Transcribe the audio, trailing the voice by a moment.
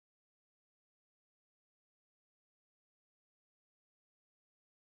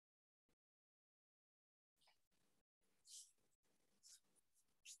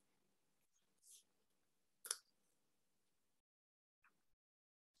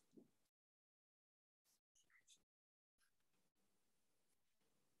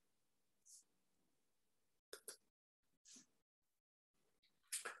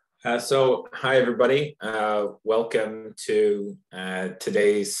Hi everybody. Welcome to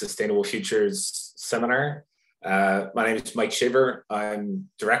today's Sustainable Futures seminar. My name is Mike Shaver. I'm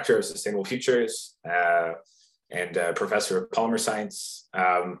Director of Sustainable Futures and Professor of Polymer Science.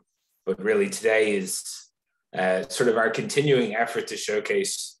 But really today is sort of our continuing effort to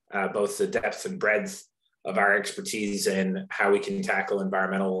showcase both the depth and breadth of our expertise in how we can tackle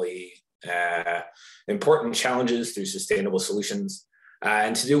environmentally important challenges through sustainable solutions.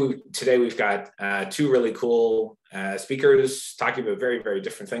 And today we've got two really cool speakers talking about very, very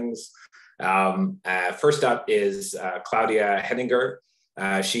different things. First up is Claudia Henninger.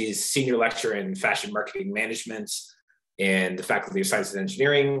 She's Senior Lecturer in Fashion Marketing Management in the Faculty of Science and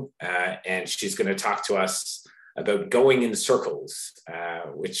Engineering, and she's going to talk to us about going in circles,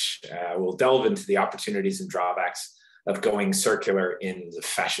 which will delve into the opportunities and drawbacks of going circular in the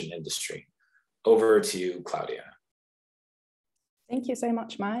fashion industry. Over to you, Claudia. Thank you so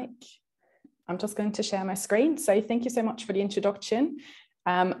much, Mike. I'm just going to share my screen. So thank you so much for the introduction.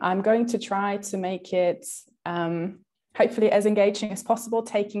 I'm going to try to make it hopefully as engaging as possible,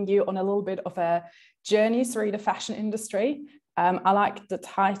 taking you on a little bit of a journey through the fashion industry. I like the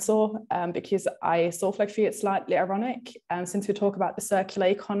title because I sort of feel it's slightly ironic since we talk about the circular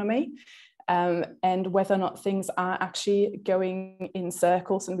economy and whether or not things are actually going in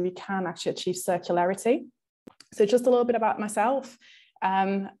circles and we can actually achieve circularity. So just a little bit about myself.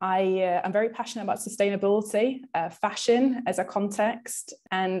 I'm very passionate about sustainability, fashion as a context,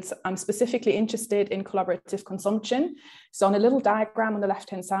 and I'm specifically interested in collaborative consumption. So on a little diagram on the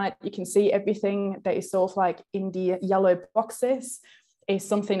left-hand side, you can see everything that is sort of like in the yellow boxes is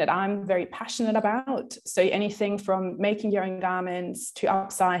something that I'm very passionate about. So anything from making your own garments to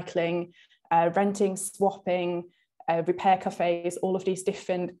upcycling, renting, swapping, repair cafes, all of these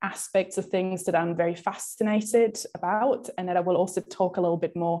different aspects of things that I'm very fascinated about and that I will also talk a little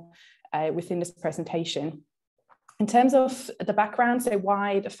bit more within this presentation. In terms of the background, so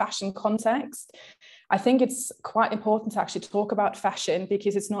why the fashion context, I think it's quite important to actually talk about fashion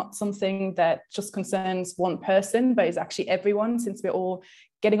because it's not something that just concerns one person, but it's actually everyone. Since we're all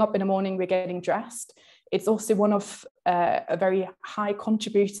getting up in the morning, we're getting dressed. It's also one of a very high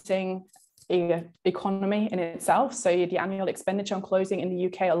contributing economy in itself. So the annual expenditure on clothing in the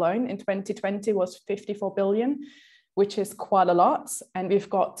UK alone in 2020 was 54 billion, which is quite a lot. And we've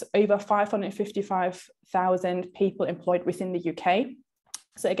got over 555,000 people employed within the UK.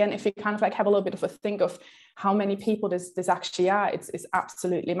 So again, if we kind of have a little bit of a think of how many people this actually are, it's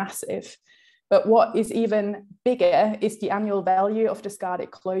absolutely massive. But what is even bigger is the annual value of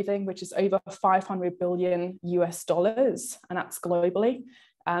discarded clothing, which is over 500 billion US dollars, and that's globally.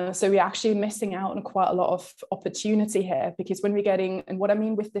 So we're actually missing out on quite a lot of opportunity here because when we're getting, and what I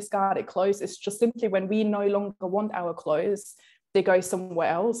mean with discarded clothes is just simply when we no longer want our clothes, they go somewhere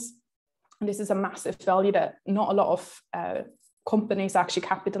else. And this is a massive value that not a lot of companies are actually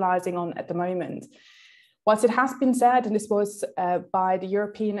capitalizing on at the moment. Whilst it has been said, and this was by the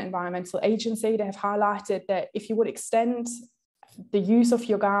European Environmental Agency, they have highlighted that if you would extend the use of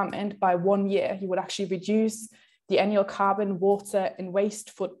your garment by 1 year, you would actually reduce the annual carbon, water and waste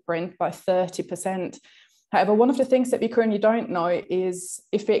footprint by 30%. However, one of the things that we currently don't know is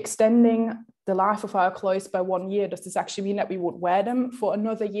if we're extending the life of our clothes by 1 year, does this actually mean that we would wear them for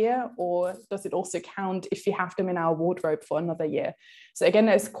another year, or does it also count if we have them in our wardrobe for another year? So again,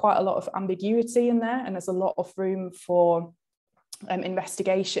 there's quite a lot of ambiguity in there and there's a lot of room for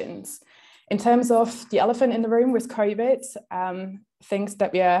investigations. In terms of the elephant in the room with COVID, things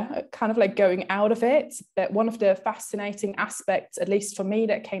that we are kind of going out of it, but one of the fascinating aspects, at least for me,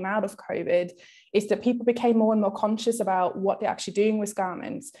 that came out of COVID is that people became more and more conscious about what they're actually doing with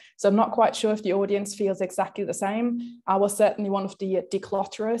garments. So I'm not quite sure if the audience feels exactly the same. I was certainly one of the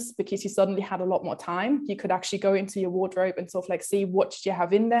declutterers because you suddenly had a lot more time. You could actually go into your wardrobe and sort of see what you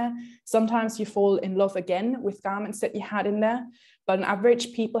have in there. Sometimes you fall in love again with garments that you had in there. But on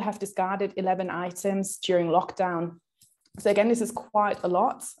average, people have discarded 11 items during lockdown. So again, this is quite a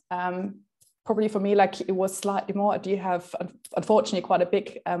lot. Probably for me, it was slightly more. I do have, unfortunately, quite a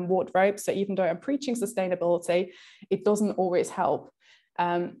big wardrobe. So even though I'm preaching sustainability, it doesn't always help.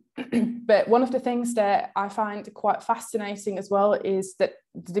 But one of the things that I find quite fascinating as well is that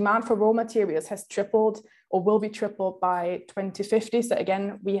the demand for raw materials has tripled or will be tripled by 2050. So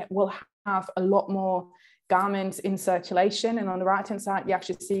again, we will have a lot more garments in circulation. And on the right-hand side, you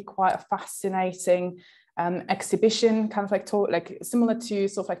actually see quite a fascinating exhibition, kind of similar to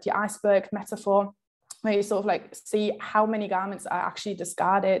sort of the iceberg metaphor, where you sort of see how many garments are actually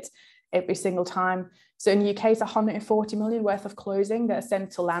discarded every single time. So in the UK, it's 140 million worth of clothing that are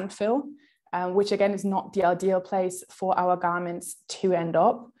sent to landfill, which again is not the ideal place for our garments to end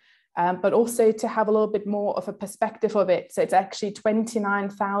up. but also to have a little bit more of a perspective of it. So it's actually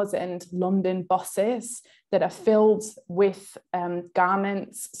 29,000 London buses that are filled with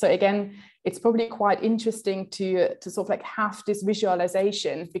garments. So again, it's probably quite interesting to sort of like have this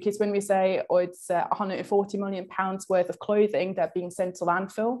visualization, because when we say, oh, it's 140 million pounds worth of clothing that are being sent to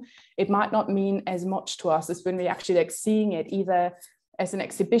landfill, it might not mean as much to us as when we actually like seeing it either as an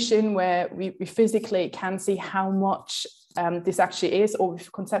exhibition where we physically can see how much this actually is, or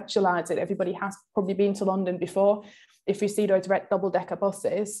we've conceptualized it. Everybody has probably been to London before. If you see those red double-decker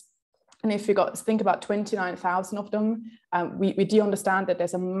buses, and if you think about 29,000 of them, we do understand that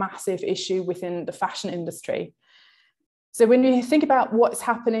there's a massive issue within the fashion industry. So when we think about what's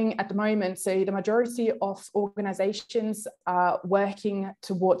happening at the moment, so the majority of organizations are working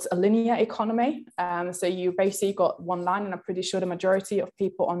towards a linear economy. So you basically got one line, and I'm pretty sure the majority of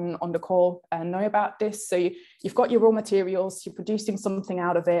people on the call know about this. So you've got your raw materials, you're producing something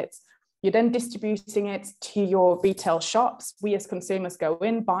out of it, you're then distributing it to your retail shops. We as consumers go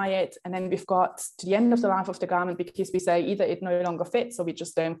in, buy it, and then we've got to the end of the life of the garment, because we say either it no longer fits or we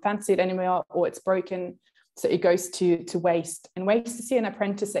just don't fancy it anymore, or it's broken. So it goes to waste, and waste is here in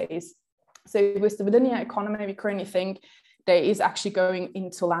apprentices. So with the linear economy, we currently think there is actually going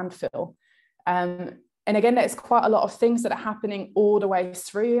into landfill. And again, there's quite a lot of things that are happening all the way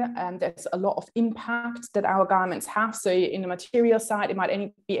through. There's a lot of impact that our garments have. So in the material side, it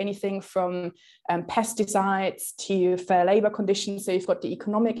might be anything from pesticides to fair labor conditions. So you've got the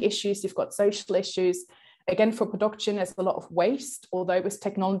economic issues, you've got social issues. Again, for production, there's a lot of waste, although with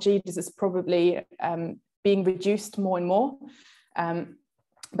technology, this is probably being reduced more and more.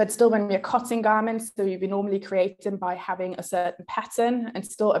 But still, when we're cutting garments, so we normally create them by having a certain pattern, and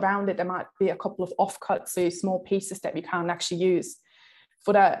still around it, there might be a couple of offcuts, so small pieces that we can't actually use.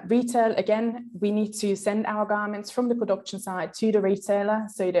 For the retail, again, we need to send our garments from the production side to the retailer.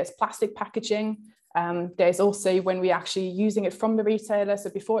 So there's plastic packaging. There's also when we're actually using it from the retailer.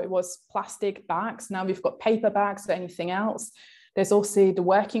 So before it was plastic bags, now we've got paper bags or anything else. There's also the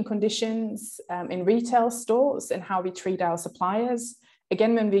working conditions in retail stores and how we treat our suppliers.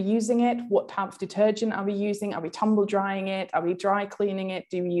 Again, when we're using it, what type of detergent are we using? Are we tumble drying it? Are we dry cleaning it?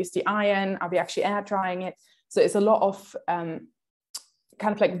 Do we use the iron? Are we actually air drying it? So it's a lot of kind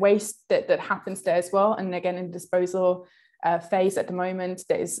of like waste that happens there as well. And again, in the disposal phase at the moment,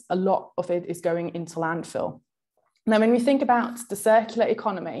 there's a lot of it is going into landfill. Now, when we think about the circular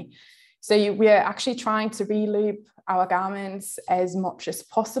economy, so we are actually trying to reloop our garments as much as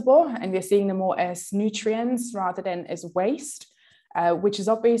possible, and we're seeing them more as nutrients rather than as waste. Which is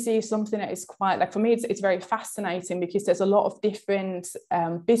obviously something that is quite, like for me, it's very fascinating, because there's a lot of different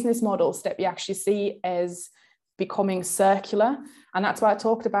business models that we actually see as becoming circular. And that's why I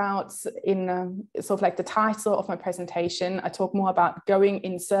talked about in sort of like the title of my presentation, I talk more about going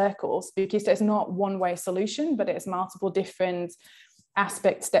in circles, because there's not one way solution, but there's multiple different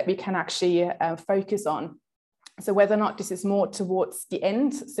aspects that we can actually focus on. So whether or not this is more towards the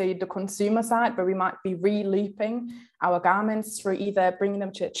end, so the consumer side, where we might be re-looping our garments through either bringing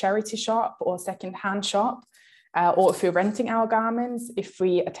them to a charity shop or second-hand shop, or if we're renting our garments, if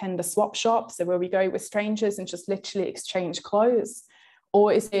we attend a swap shop, so where we go with strangers and just literally exchange clothes,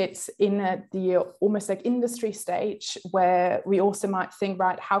 or is it in the almost like industry stage where we also might think,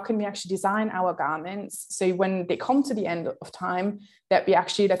 right, how can we actually design our garments so when they come to the end of time that we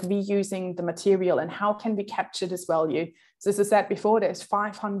actually like reusing the material, and how can we capture this value? So as I said before, there's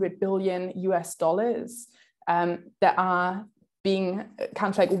 $500 billion that are being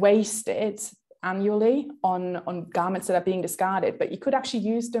kind of like wasted annually on garments that are being discarded, but you could actually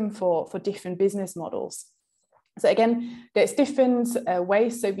use them for different business models. So again, there's different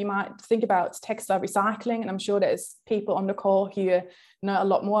ways. So we might think about textile recycling, and I'm sure there's people on the call who know a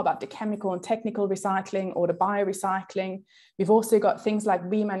lot more about the chemical and technical recycling or the biorecycling. We've also got things like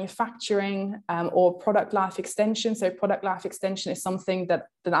remanufacturing or product life extension. So product life extension is something that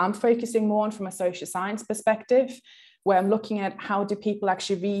I'm focusing more on from a social science perspective, where I'm looking at how do people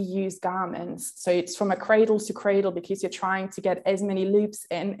actually reuse garments. So it's from a cradle to cradle, because you're trying to get as many loops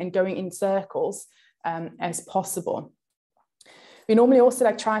in and going in circles as possible. We normally also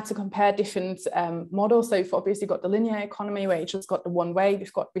like try to compare different models. So we've obviously got the linear economy, where you just got the one way.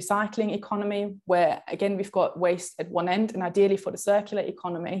 We've got recycling economy, where again, we've got waste at one end, and ideally for the circular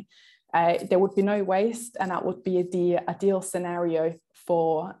economy, there would be no waste, and that would be the ideal scenario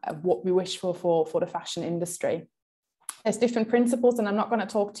for what we wish for the fashion industry. There's different principles, and I'm not going to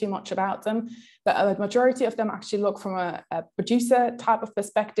talk too much about them, but a majority of them actually look from a producer type of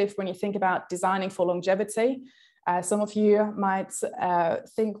perspective when you think about designing for longevity. Some of you might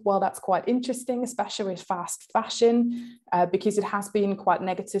think, well, that's quite interesting, especially with fast fashion, because it has been quite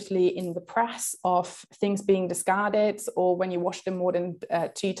negatively in the press of things being discarded, or when you wash them more than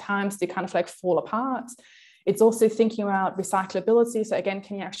 2 times, they kind of like fall apart. It's also thinking about recyclability. So again,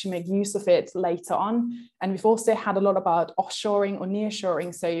 can you actually make use of it later on? And we've also had a lot about offshoring or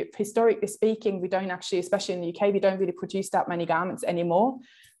nearshoring. So historically speaking, we don't actually, especially in the UK, we don't really produce that many garments anymore.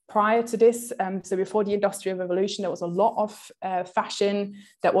 Prior to this, so before the Industrial Revolution, there was a lot of fashion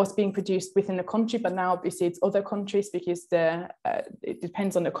that was being produced within the country, but now obviously it's other countries, because it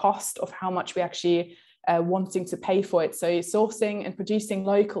depends on the cost of how much we actually wanting to pay for it. So sourcing and producing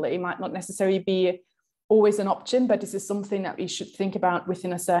locally might not necessarily be always an option, but this is something that we should think about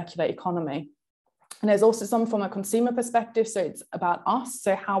within a circular economy. And there's also some from a consumer perspective, so it's about us,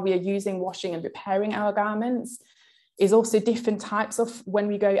 so how we are using, washing and repairing our garments. Is also different types of when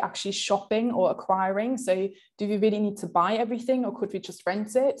we go actually shopping or acquiring. So do we really need to buy everything, or could we just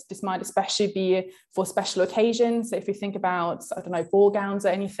rent it? This might especially be for special occasions. So if we think about, I don't know, ball gowns or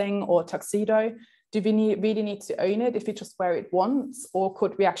anything, or tuxedo, do we really need to own it if we just wear it once, or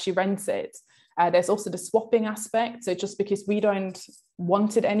could we actually rent it? There's also the swapping aspect. So just because we don't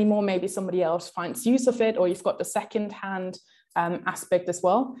want it anymore, maybe somebody else finds use of it, or you've got the second-hand aspect as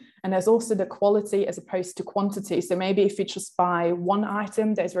well. And there's also the quality as opposed to quantity. So maybe if you just buy one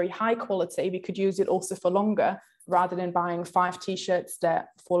item that is very high quality, we could use it also for longer, rather than buying 5 t-shirts that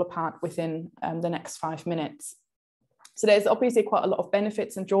fall apart within the next 5 minutes. So there's obviously quite a lot of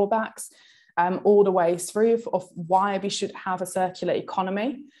benefits and drawbacks all the way through of why we should have a circular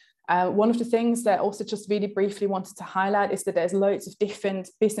economy. One of the things that I also just really briefly wanted to highlight is that there's loads of different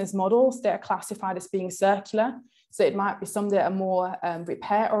business models that are classified as being circular. So it might be some that are more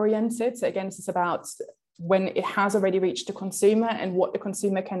repair oriented. So again, this is about when it has already reached the consumer and what the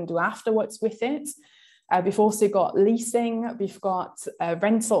consumer can do afterwards with it. We've also got leasing, we've got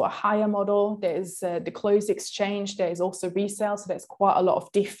rental or hire model, there's the clothes exchange, there's also resale. So there's quite a lot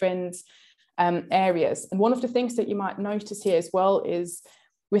of different areas. And one of the things that you might notice here as well is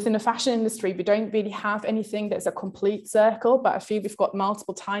within the fashion industry, we don't really have anything that's a complete circle, but I feel we've got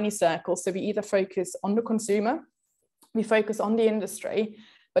multiple tiny circles. So we either focus on the consumer, we focus on the industry,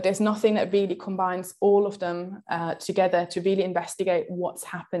 but there's nothing that really combines all of them together to really investigate what's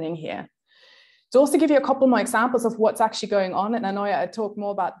happening here. To also give you a couple more examples of what's actually going on, and I know I talk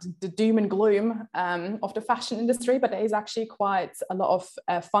more about the doom and gloom of the fashion industry, but there is actually quite a lot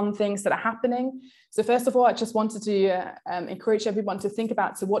of fun things that are happening. So first of all, I just wanted to encourage everyone to think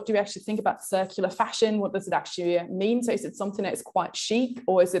about, so what do we actually think about circular fashion? What does it actually mean? So is it something that is quite chic,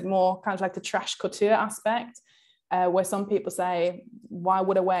 or is it more kind of like the trash couture aspect? Where some people say, why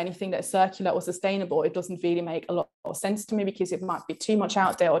would I wear anything that's circular or sustainable? It doesn't really make a lot of sense to me, because it might be too much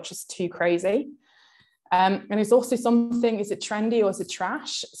out there or just too crazy. And it's also something, is it trendy or is it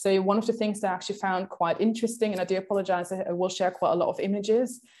trash? So one of the things that I actually found quite interesting, and I do apologize, I will share quite a lot of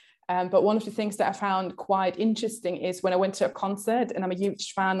images, but one of the things that I found quite interesting is when I went to a concert, and I'm a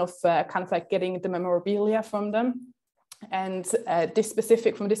huge fan of kind of like getting the memorabilia from them. And this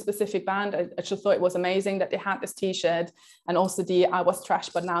specific band, I just thought it was amazing that they had this t-shirt, and also the I was trash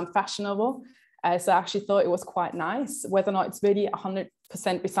but now I'm fashionable. So I actually thought it was quite nice. Whether or not it's really 100%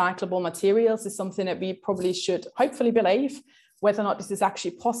 recyclable materials is something that we probably should hopefully believe. Whether or not this is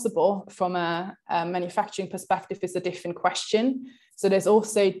actually possible from a manufacturing perspective is a different question. So there's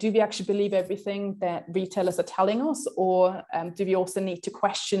also, do we actually believe everything that retailers are telling us, or do we also need to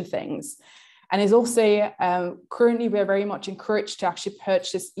question things? And there's also, currently we're very much encouraged to actually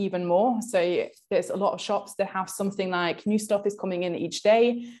purchase even more. So there's a lot of shops that have something like new stuff is coming in each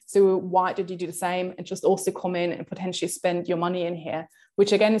day. So why did you do the same and just also come in and potentially spend your money in here?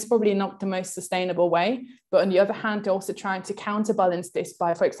 Which again is probably not the most sustainable way. But on the other hand, they're also trying to counterbalance this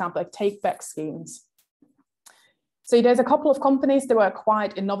by, for example, like take back schemes. So there's a couple of companies that were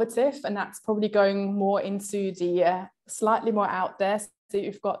quite innovative, and that's probably going more into the slightly more out there. So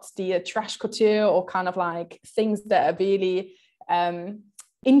you've got the trash couture, or kind of like things that are really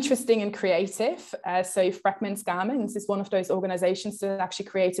interesting and creative. So Fragments Garments is one of those organizations that actually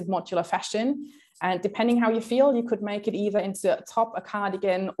created modular fashion. And depending how you feel, you could make it either into a top, a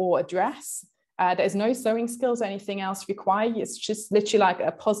cardigan, or a dress. There's no sewing skills or anything else required. It's just literally like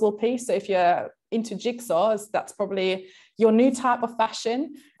a puzzle piece. So if you're into jigsaws, that's probably your new type of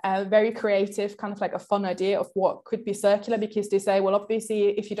fashion. Very creative, kind of like a fun idea of what could be circular, because they say, well, obviously,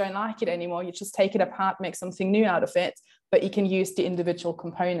 if you don't like it anymore, you just take it apart, make something new out of it, but you can use the individual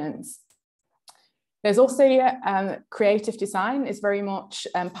components. There's also creative design is very much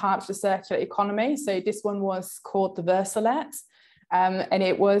part of the circular economy. So this one was called the Versalet. And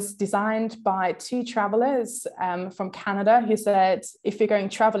it was designed by two travelers from Canada who said, if you're going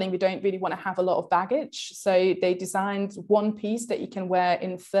traveling, we don't really want to have a lot of baggage. So they designed one piece that you can wear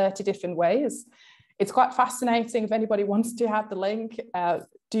in 30 different ways. It's quite fascinating. If anybody wants to have the link,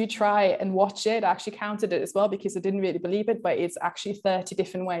 do try and watch it. I actually counted it as well because I didn't really believe it, but it's actually 30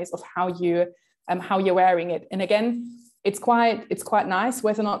 different ways of how you're wearing it. And again, it's quite nice.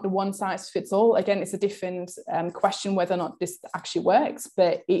 Whether or not the one size fits all, again, it's a different question whether or not this actually works,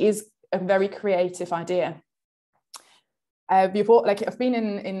 but it is a very creative idea. I've been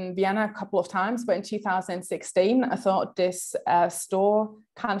in Vienna a couple of times, but in 2016, I thought this store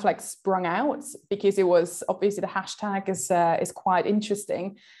kind of like sprung out because it was obviously the hashtag is quite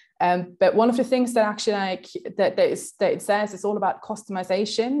interesting. But one of the things that actually that it says is all about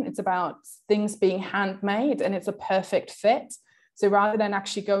customization. It's about things being handmade and it's a perfect fit. So rather than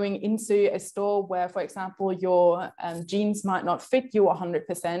actually going into a store where, for example, your jeans might not fit you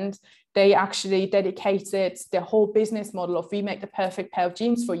 100%, they actually dedicated their whole business model of we make the perfect pair of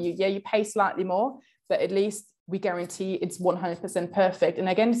jeans for you. Yeah, you pay slightly more, but at least we guarantee it's 100% perfect. And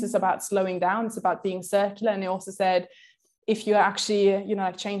again, this is about slowing down. It's about being circular. And they also said, if you're actually,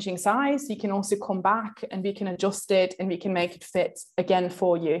 changing size, you can also come back and we can adjust it and we can make it fit again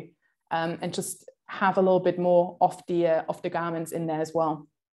for you, and just have a little bit more of the garments in there as well.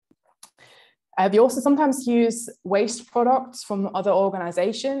 We also sometimes use waste products from other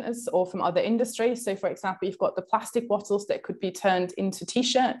organizations or from other industries. So for example, you've got the plastic bottles that could be turned into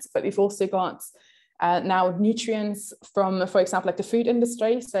t-shirts, but we've also got now nutrients from, for example, like the food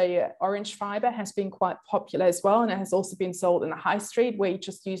industry. So orange fiber has been quite popular as well. And it has also been sold in the high street where you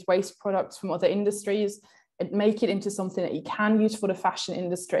just use waste products from other industries and make it into something that you can use for the fashion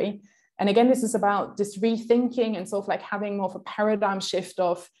industry. And again, this is about just rethinking and sort of like having more of a paradigm shift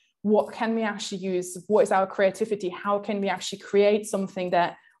of what can we actually use? What is our creativity? How can we actually create something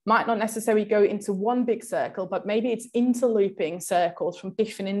that might not necessarily go into one big circle, but maybe it's interlooping circles from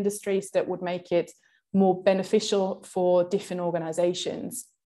different industries that would make it more beneficial for different organizations.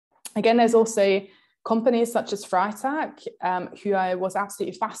 Again, there's also companies such as Freitag, who I was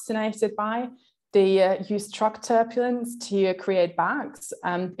absolutely fascinated by. They use truck turbulence to create bags.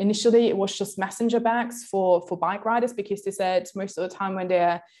 Initially, it was just messenger bags for bike riders because they said most of the time when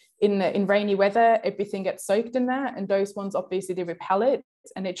they're in rainy weather, everything gets soaked in there. And those ones, obviously, they repel it.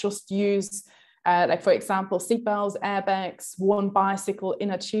 And they just use, like, for example, seatbelts, airbags, one bicycle,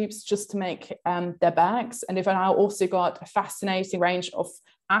 inner tubes just to make their bags. And they've now also got a fascinating range of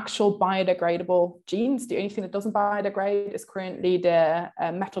actual biodegradable jeans. The only thing that doesn't biodegrade is currently the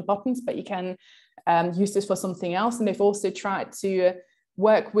metal buttons, but you can use this for something else. And they've also tried to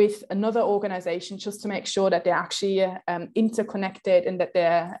work with another organization just to make sure that they're actually interconnected and that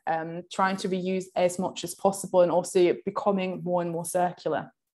they're trying to reuse as much as possible and also becoming more and more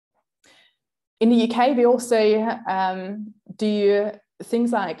circular. In the UK, we also do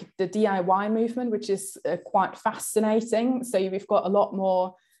things like the DIY movement, which is quite fascinating. So we've got a lot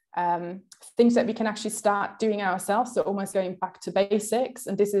more things that we can actually start doing ourselves, so almost going back to basics.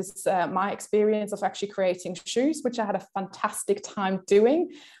 And this is my experience of actually creating shoes, which I had a fantastic time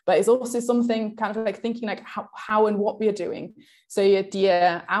doing, but it's also something kind of like thinking like how and what we are doing. So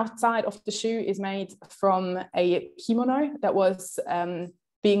the outside of the shoe is made from a kimono that was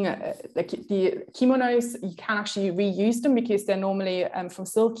being like the kimonos, you can actually reuse them because they're normally from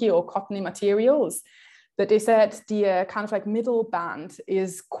silky or cottony materials. But they said the kind of like middle band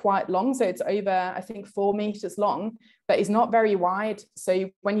is quite long. So it's over, I think, 4 meters long, but it's not very wide. So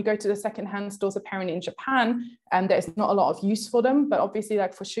when you go to the secondhand stores, apparently in Japan, there's not a lot of use for them. But obviously,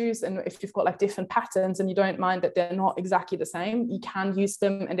 like for shoes, and if you've got like different patterns and you don't mind that they're not exactly the same, you can use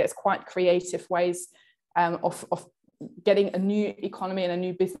them. And there's quite creative ways of getting a new economy and a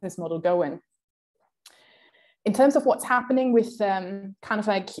new business model going. In terms of what's happening with kind of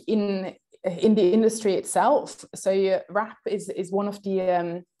like in the industry itself, so RAP is one of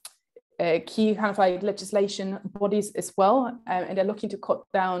the key kind of like legislation bodies as well, and they're looking to cut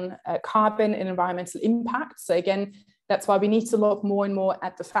down carbon and environmental impact. So again, that's why we need to look more and more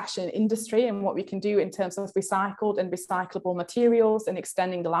at the fashion industry and what we can do in terms of recycled and recyclable materials and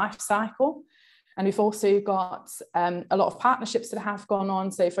extending the life cycle. And we've also got a lot of partnerships that have gone on.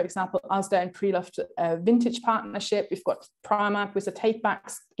 So, for example, Asda and Pre-Loved Vintage Partnership. We've got Primark with a take-back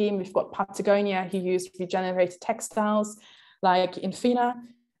scheme. We've got Patagonia, who use regenerated textiles, like Infina.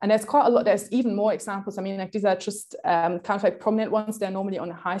 And there's quite a lot. There's even more examples. I mean, like these are just kind of like prominent ones. They're normally on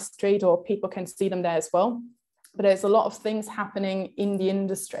the high street or people can see them there as well. But there's a lot of things happening in the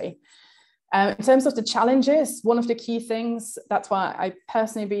industry. In terms of the challenges, one of the key things, that's why I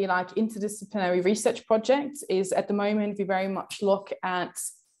personally really like interdisciplinary research projects, is at the moment we very much look at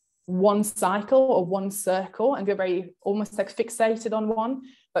one cycle or one circle, and we're very almost like fixated on one,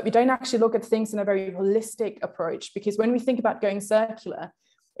 but we don't actually look at things in a very holistic approach, because when we think about going circular,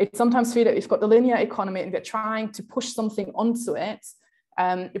 it sometimes feels that we've got the linear economy and we're trying to push something onto it,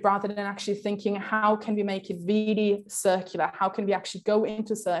 rather than actually thinking, how can we make it really circular? How can we actually go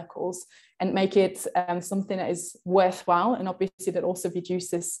into circles and make it something that is worthwhile, and obviously that also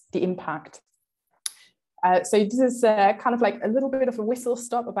reduces the impact. So this is kind of like a little bit of a whistle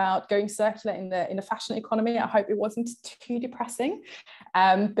stop about going circular in the fashion economy. I hope it wasn't too depressing,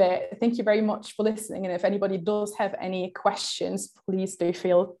 but thank you very much for listening. And if anybody does have any questions, please do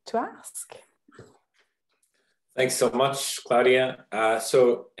feel to ask. Thanks so much, Claudia.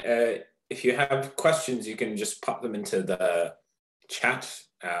 If you have questions, you can just pop them into the chat.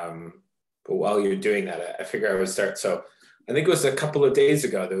 But while you're doing that, I figure I would start. So I think it was a couple of days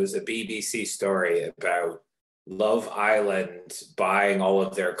ago, there was a BBC story about Love Island buying all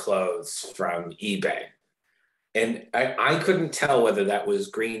of their clothes from eBay. And I couldn't tell whether that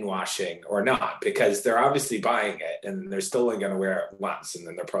was greenwashing or not, because they're obviously buying it and they're still only going to wear it once, and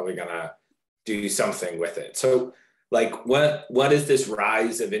then they're probably going to do something with it. So like, what is this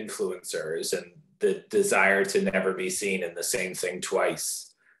rise of influencers and the desire to never be seen in the same thing twice?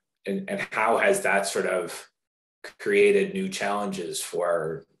 And how has that sort of created new challenges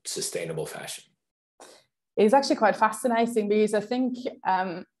for sustainable fashion? It's actually quite fascinating, because I think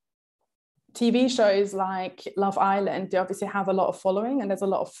TV shows like Love Island, they obviously have a lot of following, and there's a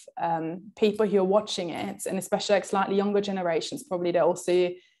lot of people who are watching it, and especially like slightly younger generations, probably they're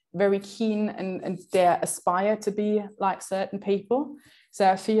also very keen and they aspire to be like certain people. So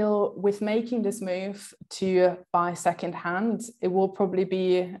I feel with making this move to buy secondhand, it will probably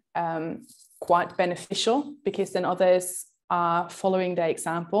be quite beneficial, because then others are following their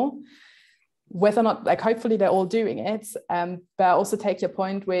example. Whether or not, like, hopefully they're all doing it, but I also take your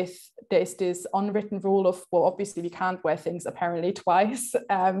point with there's this unwritten rule of, well, obviously we can't wear things apparently twice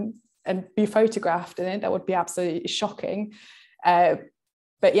and be photographed in it. That would be absolutely shocking.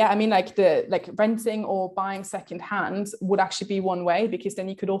 But yeah, I mean, like renting or buying secondhand would actually be one way, because then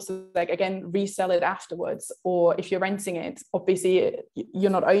you could also, like, again, resell it afterwards. Or if you're renting it, obviously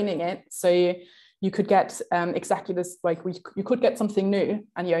you're not owning it, so you could get exactly this, like you could get something new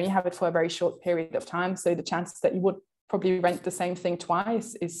and you only have it for a very short period of time. So the chances that you would probably rent the same thing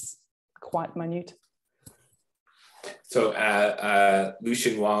twice is quite minute. So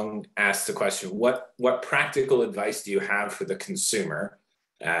Lucian Wong asked the question, what practical advice do you have for the consumer,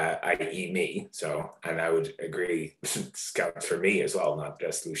 i.e. me? So, and I would agree, it's counts for me as well, not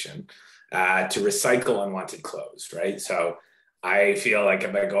just Lucian, to recycle unwanted clothes, right? So I feel like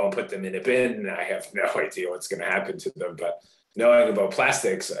if I go and put them in a bin, I have no idea what's going to happen to them. But knowing about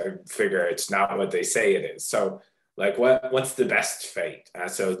plastics, I figure it's not what they say it is. So, like, what's the best fate?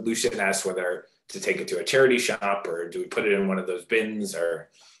 So Lucian asked whether to take it to a charity shop, or do we put it in one of those bins, or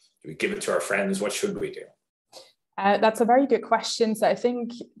do we give it to our friends? What should we do? That's a very good question. So I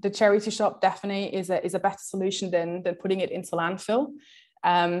think the charity shop definitely is a better solution than putting it into landfill.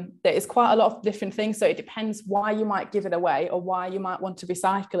 There is quite a lot of different things, so it depends why you might give it away or why you might want to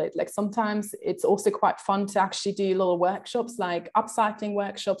recycle it. Like, sometimes it's also quite fun to actually do little workshops, like upcycling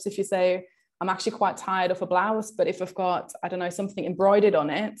workshops. If you say, I'm actually quite tired of a blouse, but if I've got, I don't know, something embroidered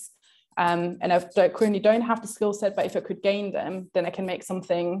on it, and I currently don't have the skill set, but if I could gain them, then I can make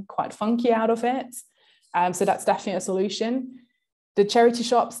something quite funky out of it. So that's definitely a solution. The charity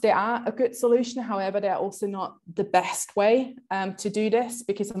shops, they are a good solution. However, they're also not the best way to do this,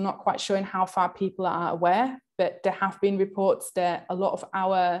 because I'm not quite sure in how far people are aware, but there have been reports that a lot of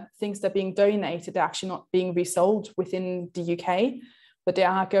our things that are being donated are actually not being resold within the UK, but they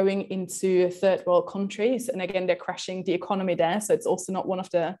are going into third world countries. And again, they're crashing the economy there. So it's also not one of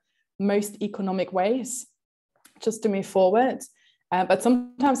the most economic ways just to move forward. But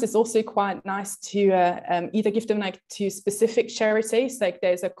sometimes it's also quite nice to either give them like to specific charities. Like,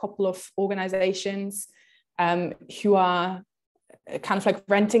 there's a couple of organizations who are kind of like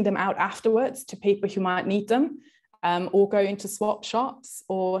renting them out afterwards to people who might need them, or go into swap shops,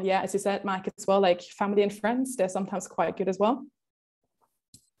 or, yeah, as you said, Mike, as well, like family and friends, they're sometimes quite good as well.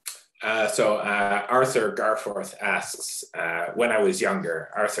 Arthur Garforth asks, when I was younger,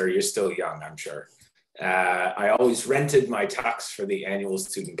 Arthur, you're still young, I'm sure. I always rented my tux for the annual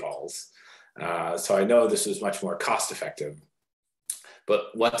student balls. So I know this was much more cost effective. But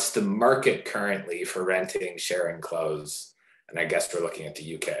what's the market currently for renting, sharing clothes? And I guess we're looking at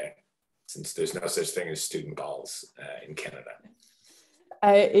the UK, since there's no such thing as student balls in Canada.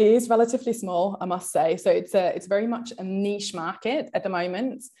 It is relatively small, I must say. So it's very much a niche market at the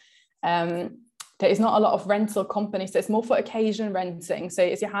moment. There is not a lot of rental companies, so it's more for occasion renting. So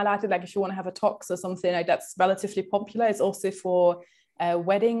as you highlighted, like if you want to have a tux or something, like that's relatively popular. It's also for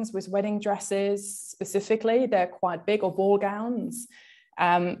weddings with wedding dresses specifically. They're quite big, or ball gowns.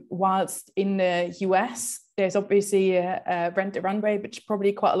 Whilst in the US, there's obviously Rent the Runway, which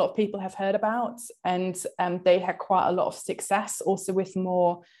probably quite a lot of people have heard about. And they had quite a lot of success also with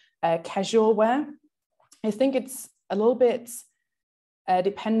more casual wear. I think it's a little bit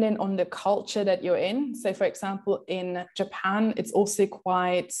dependent on the culture that you're in. So for example, in Japan, it's also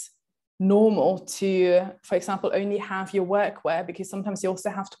quite normal to, for example, only have your workwear, because sometimes you also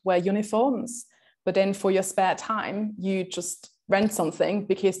have to wear uniforms. But then for your spare time, you just rent something,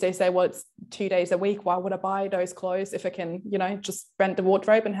 because they say, well, it's 2 days a week. Why would I buy those clothes if I can, just rent the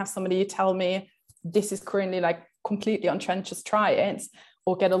wardrobe and have somebody tell me this is currently like completely on trend, just try it,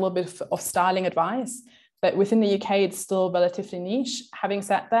 or get a little bit of styling advice. But within the UK, it's still relatively niche. Having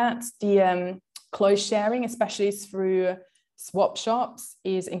said that, the clothes sharing, especially through swap shops,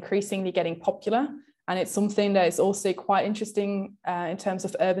 is increasingly getting popular. And it's something that is also quite interesting in terms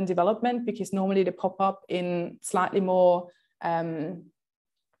of urban development, because normally they pop up in slightly more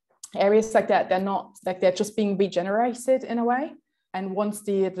areas like that. They're not like, they're just being regenerated in a way. And once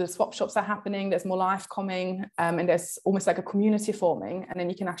the swap shops are happening, there's more life coming, and there's almost like a community forming. And then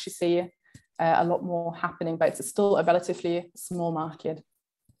you can actually see a lot more happening, but it's still a relatively small market.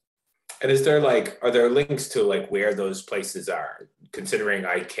 And are there links to like where those places are, considering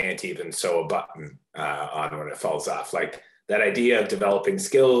I can't even sew a button on when it falls off? Like that idea of developing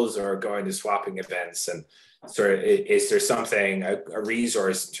skills or going to swapping events, and sort of, is there something, a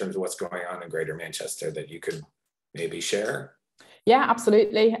resource in terms of what's going on in Greater Manchester that you could maybe share? Yeah,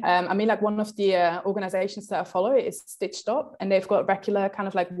 absolutely. I mean, like one of the organizations that I follow is Stitched Up, and they've got regular kind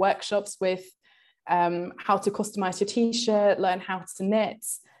of like workshops with how to customize your t-shirt, learn how to knit.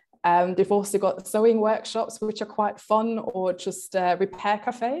 They've also got sewing workshops, which are quite fun, or just repair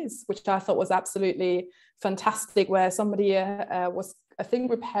cafes, which I thought was absolutely fantastic, where somebody was, I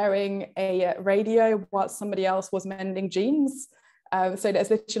think, repairing a radio while somebody else was mending jeans. So there's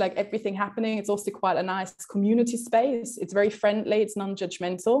literally like everything happening. It's also quite a nice community space. It's very friendly. It's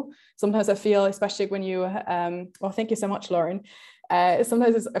non-judgmental. Sometimes I feel, especially when you, well, thank you so much, Lauren.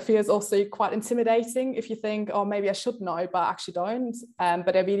 Sometimes it feels also quite intimidating if you think, oh, maybe I should know, but I actually don't.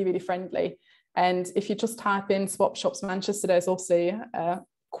 But they're really, really friendly. And if you just type in Swap Shops Manchester, there's also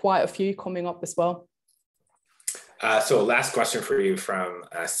quite a few coming up as well. So last question for you from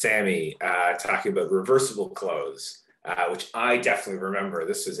Sammy, talking about reversible clothes. Which I definitely remember.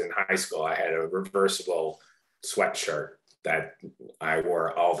 This was in high school. I had a reversible sweatshirt that I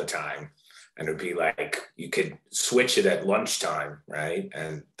wore all the time. And it would be like, you could switch it at lunchtime, right?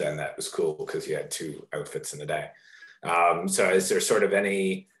 And then that was cool because you had 2 outfits in a day. So is there sort of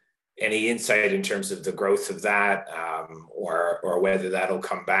any insight in terms of the growth of that, or whether that'll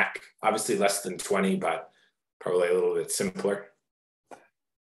come back? Obviously less than 20, but probably a little bit simpler.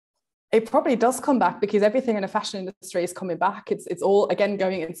 It probably does come back, because everything in the fashion industry is coming back. It's all, again,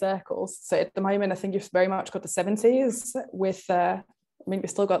 going in circles. So at the moment, I think you've very much got the 70s with, I mean, we've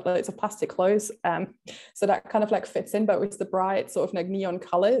still got loads of plastic clothes. So that kind of like fits in, but with the bright sort of like neon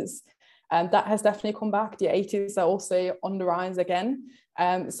colors. That has definitely come back. The 80s are also on the rise again.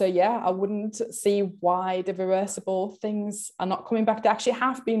 So yeah, I wouldn't see why the reversible things are not coming back. They actually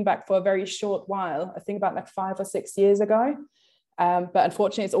have been back for a very short while. I think about like 5 or 6 years ago. But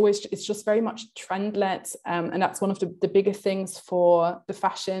unfortunately, it's just very much trend-led, and that's one of the bigger things for the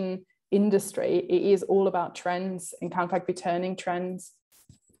fashion industry. It is all about trends and kind of like returning trends.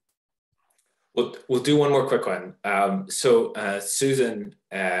 We'll do one more quick one. So Susan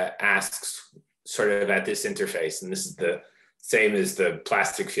asks, sort of at this interface, and this is the same as the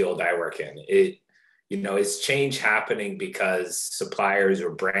plastic field I work in. Is change happening because suppliers or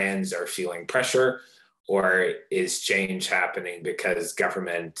brands are feeling pressure? Or is change happening because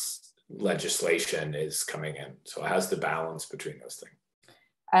government legislation is coming in? So how's the balance between those things?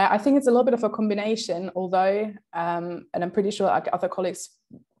 I think it's a little bit of a combination, although, and I'm pretty sure other colleagues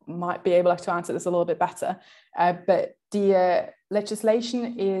might be able to answer this a little bit better, but the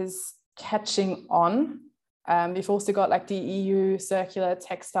legislation is catching on. We've also got like the EU circular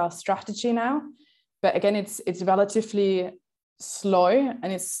textile strategy now, but again, it's relatively slow,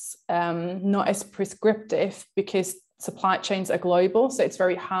 and it's not as prescriptive because supply chains are global. So it's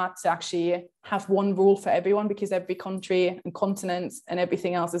very hard to actually have one rule for everyone, because every country and continent and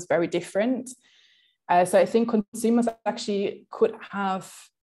everything else is very different. So I think consumers actually could have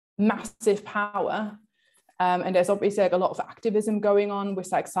massive power And there's obviously like a lot of activism going on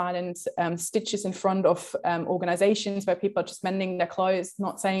with like silent stitches in front of organizations where people are just mending their clothes,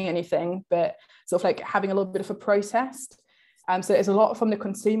 not saying anything, but sort of like having a little bit of a protest. So there's a lot from the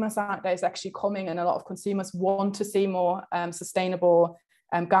consumer side that is actually coming, and a lot of consumers want to see more sustainable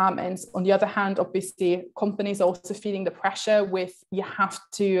garments. On the other hand, obviously, companies are also feeling the pressure with you have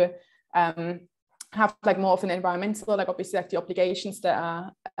to have like more of an environmental, like obviously like the obligations that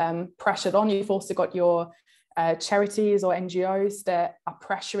are pressured on. You've also got your charities or NGOs that are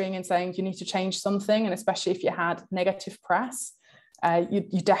pressuring and saying you need to change something, and especially if you had negative press,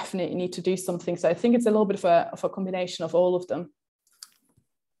 you definitely need to do something. So I think it's a little bit of a combination of all of them.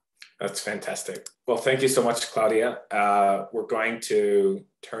 That's fantastic. Well, thank you so much, Claudia. We're going to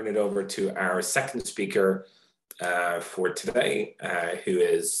turn it over to our second speaker for today, who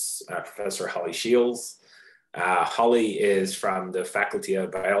is Professor Holly Shiels. Holly is from the Faculty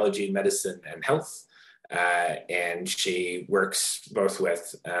of Biology, Medicine, and Health. And she works both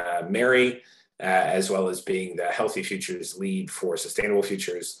with Mary, as well as being the Healthy Futures lead for Sustainable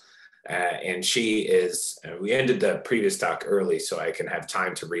Futures. And she is, we ended the previous talk early so I can have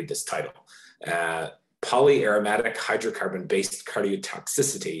time to read this title. Polyaromatic hydrocarbon-based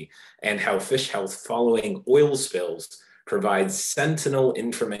cardiotoxicity and how fish health following oil spills provides sentinel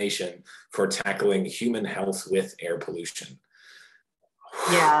information for tackling human health with air pollution.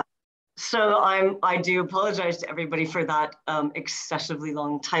 Yeah. So I do apologize to everybody for that excessively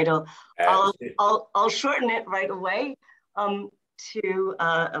long title. I'll shorten it right away to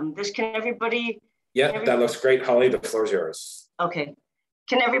this. Can everybody? Yeah, that looks great, Holly. The floor is yours. Okay.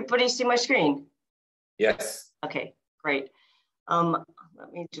 Can everybody see my screen? Yes. Okay, great. Let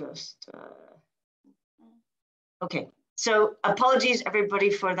me just. Okay. So apologies everybody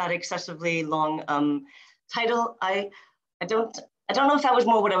for that excessively long title. I don't know if that was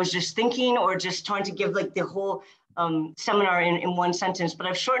more what I was just thinking or just trying to give like the whole seminar in one sentence, but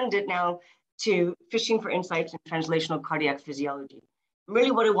I've shortened it now to Fishing for Insights in Translational Cardiac Physiology. Really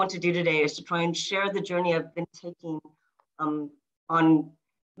what I want to do today is to try and share the journey I've been taking on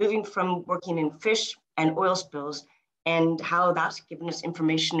moving from working in fish and oil spills and how that's given us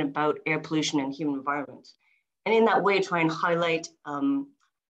information about air pollution and human environments. And in that way, try and highlight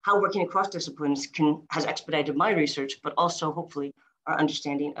how working across disciplines has expedited my research, but also hopefully our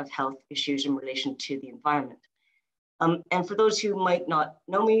understanding of health issues in relation to the environment. And for those who might not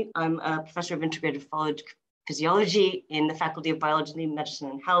know me, I'm a professor of integrated physiology in the Faculty of Biology, Medicine,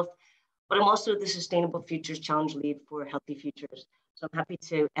 and Health, but I'm also the Sustainable Futures Challenge Lead for Healthy Futures. So I'm happy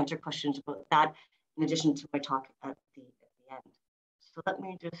to answer questions about that in addition to my talk at the end. So let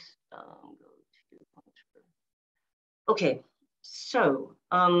me just go to the point. Okay, so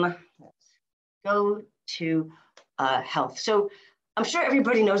let's go to health. So I'm sure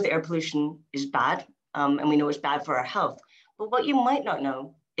everybody knows that air pollution is bad, and we know it's bad for our health. But what you might not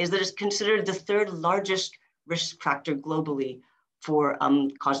know is that it's considered the third largest risk factor globally for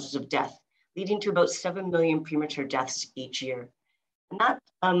causes of death, leading to about 7 million premature deaths each year. And that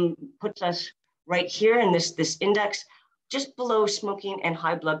puts us right here in this index, just below smoking and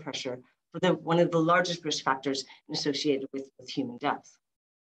high blood pressure for one of the largest risk factors associated with human death.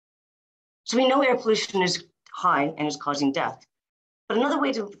 So we know air pollution is high and is causing death. But another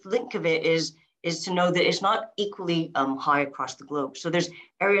way to think of it is to know that it's not equally high across the globe. So there's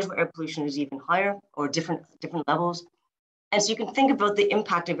areas where air pollution is even higher or different levels. And so you can think about the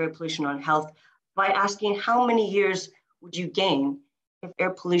impact of air pollution on health by asking how many years would you gain if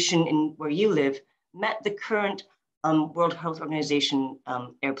air pollution in where you live met the current World Health Organization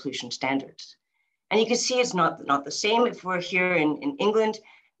air pollution standards. And you can see it's not the same. If we're here in England,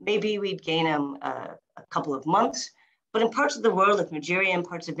 maybe we'd gain a couple of months. But in parts of the world, like Nigeria and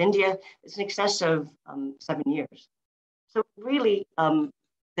parts of India, it's in excess of 7 years. So really,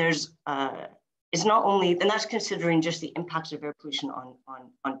 it's not only, and that's considering just the impacts of air pollution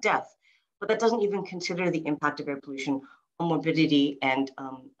on death, but that doesn't even consider the impact of air pollution on morbidity and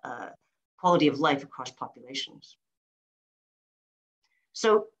quality of life across populations.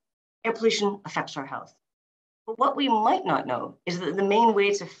 So air pollution affects our health. But what we might not know is that the main way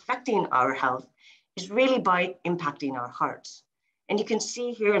it's affecting our health is really by impacting our hearts. And you can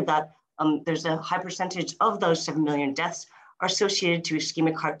see here that there's a high percentage of those 7 million deaths are associated to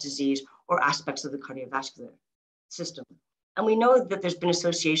ischemic heart disease or aspects of the cardiovascular system. And we know that there's been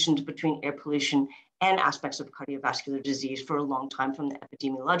associations between air pollution and aspects of cardiovascular disease for a long time from the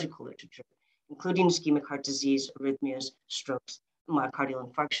epidemiological literature, including ischemic heart disease, arrhythmias, strokes, and myocardial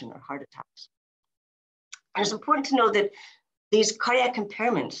infarction or heart attacks. And it's important to know that these cardiac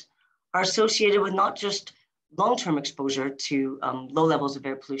impairments are associated with not just long-term exposure to low levels of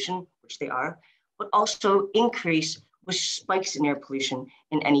air pollution, which they are, but also increase with spikes in air pollution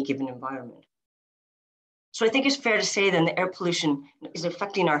in any given environment. So I think it's fair to say then that air pollution is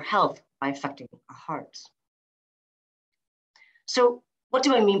affecting our health by affecting our hearts. So what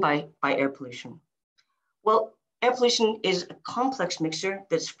do I mean by air pollution? Well, air pollution is a complex mixture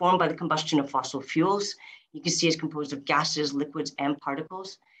that's formed by the combustion of fossil fuels. You can see it's composed of gases, liquids, and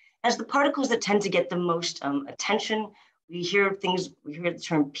particles. As the particles that tend to get the most attention, we hear the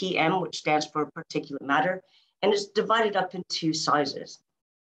term PM, which stands for particulate matter, and it's divided up into sizes.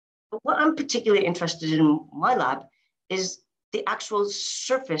 But what I'm particularly interested in my lab is the actual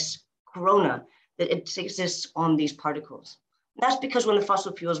surface corona that exists on these particles. And that's because when the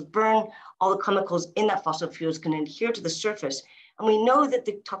fossil fuels burn, all the chemicals in that fossil fuels can adhere to the surface. And we know that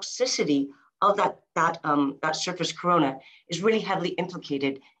the toxicity of that surface corona is really heavily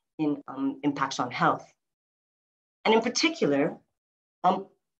implicated in impacts on health. And in particular,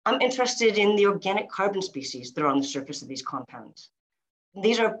 I'm interested in the organic carbon species that are on the surface of these compounds.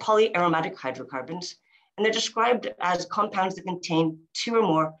 These are polyaromatic hydrocarbons, and they're described as compounds that contain 2 or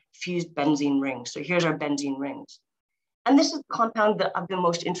more fused benzene rings. So here's our benzene rings. And this is the compound that I've been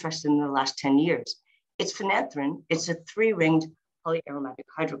most interested in the last 10 years. It's phenanthrene. It's a 3-ringed polyaromatic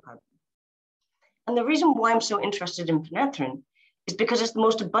hydrocarbon. And the reason why I'm so interested in phenanthrene is because it's the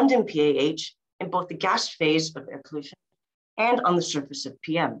most abundant PAH in both the gas phase of air pollution and on the surface of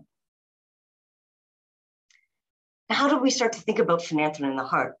PM. Now, how do we start to think about phenanthrene in the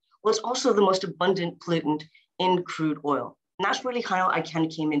heart? Well, it's also the most abundant pollutant in crude oil. And that's really how I kind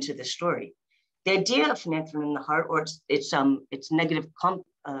of came into this story. The idea of phenanthrene in the heart, or its negative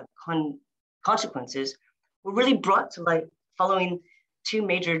consequences, were really brought to light following 2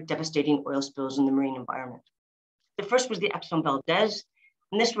 major devastating oil spills in the marine environment. The first was the Exxon Valdez,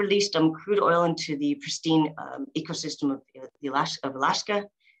 and this released crude oil into the pristine ecosystem of Alaska,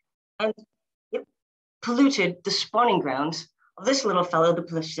 and it polluted the spawning grounds of this little fellow, the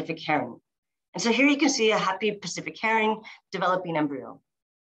Pacific herring. And so here you can see a happy Pacific herring developing embryo.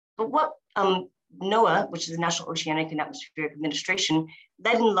 But what NOAA, which is the National Oceanic and Atmospheric Administration,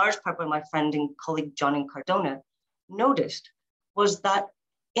 led in large part by my friend and colleague John Cardona, noticed was that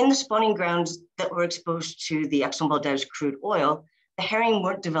in the spawning grounds that were exposed to the Exxon Valdez crude oil, the herring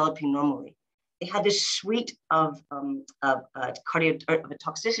weren't developing normally. They had this suite of a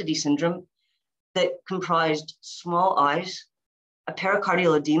toxicity syndrome that comprised small eyes, a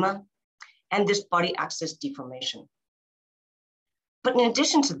pericardial edema, and this body axis deformation. But in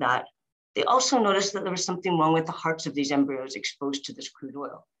addition to that, they also noticed that there was something wrong with the hearts of these embryos exposed to this crude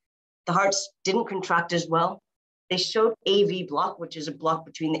oil. The hearts didn't contract as well. They showed AV block, which is a block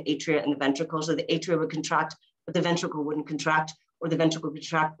between the atria and the ventricle. So the atria would contract, but the ventricle wouldn't contract, or the ventricle would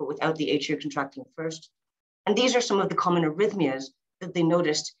contract, but without the atria contracting first. And these are some of the common arrhythmias that they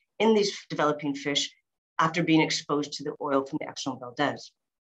noticed in these developing fish after being exposed to the oil from the Exxon Valdez.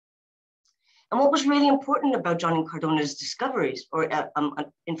 And what was really important about John Cardona's discoveries or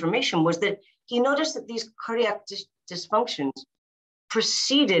information was that he noticed that these cardiac dysfunctions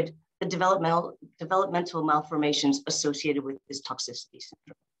preceded the developmental malformations associated with this toxicity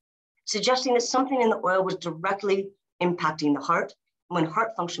syndrome, suggesting that something in the oil was directly impacting the heart. When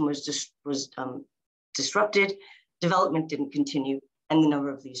heart function was disrupted, development didn't continue, and the number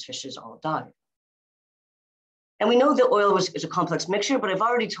of these fishes all died. And we know that oil is a complex mixture, but I've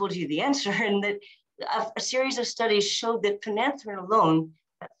already told you the answer, and that a series of studies showed that phenanthrene alone,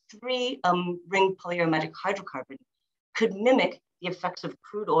 that 3-ring polyaromatic hydrocarbon, could mimic the effects of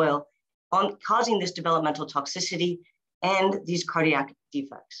crude oil on causing this developmental toxicity and these cardiac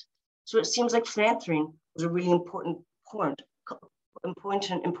defects. So it seems like phenanthrene was a really important part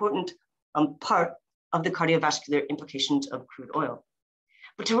of the cardiovascular implications of crude oil.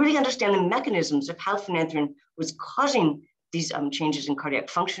 But to really understand the mechanisms of how phenanthrene was causing these changes in cardiac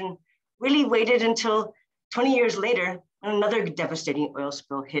function, really waited until 20 years later when another devastating oil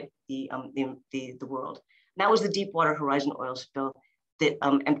spill hit the world. And that was the Deepwater Horizon oil spill that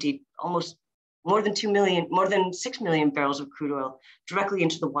emptied almost more than 6 million barrels of crude oil directly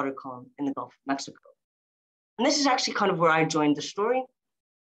into the water column in the Gulf of Mexico. And this is actually kind of where I joined the story,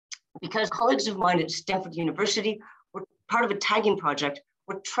 because colleagues of mine at Stanford University were part of a tagging project.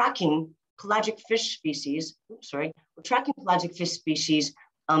 We're tracking pelagic fish species. We're tracking pelagic fish species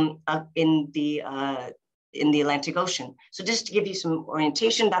in the Atlantic Ocean. So just to give you some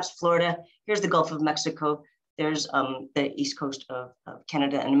orientation, that's Florida. Here's the Gulf of Mexico. There's the east coast of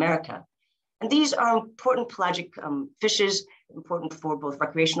Canada and America. And these are important pelagic fishes, important for both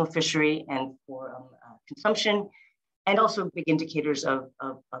recreational fishery and for consumption, and also big indicators of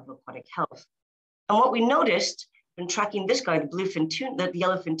aquatic health. And what we noticed when tracking this guy, the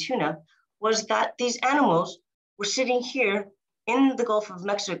yellowfin tuna, was that these animals were sitting here in the Gulf of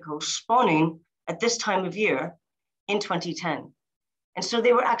Mexico, spawning at this time of year in 2010. And so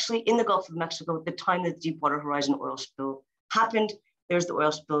they were actually in the Gulf of Mexico at the time that the Deepwater Horizon oil spill happened. There's the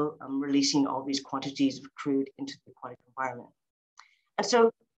oil spill releasing all these quantities of crude into the aquatic environment. And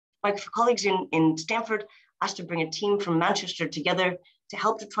so my colleagues in Stanford asked to bring a team from Manchester together to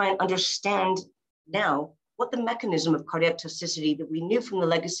help to try and understand now what the mechanism of cardiac toxicity that we knew from the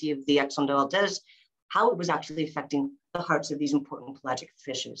legacy of the Exxon de Valdez, how it was actually affecting the hearts of these important pelagic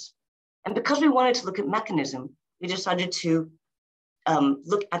fishes. And because we wanted to look at mechanism, we decided to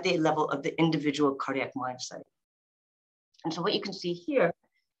look at the level of the individual cardiac myocyte. And so what you can see here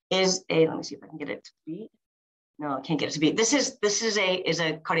is let me see if I can get it to beat. No, I can't get it to beat. This is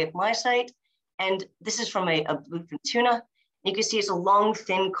a cardiac myocyte, and this is from a bluefin tuna. You can see it's a long,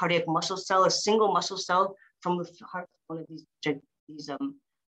 thin cardiac muscle cell, a single muscle cell from the heart of one of these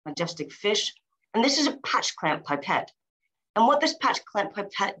majestic fish. And this is a patch clamp pipette. And what this patch clamp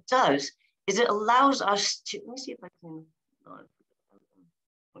pipette does is it allows us to, let me see if I can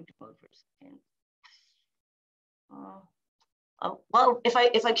point to mode for a second. Well, if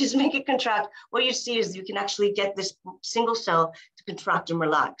I just make it contract, what you see is you can actually get this single cell to contract and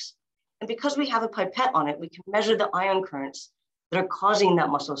relax. And because we have a pipette on it, we can measure the ion currents that are causing that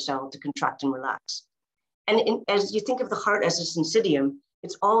muscle cell to contract and relax. And as you think of the heart as a syncytium,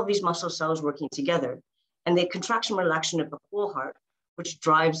 it's all of these muscle cells working together. And the contraction and relaxation of the whole heart, which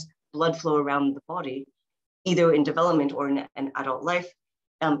drives blood flow around the body, either in development or in adult life,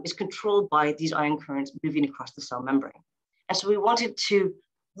 is controlled by these ion currents moving across the cell membrane. And so we wanted to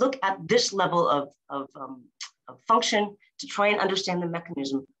look at this level of function to try and understand the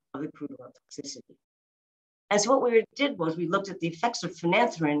mechanism of the crude oil toxicity. And so what we did was we looked at the effects of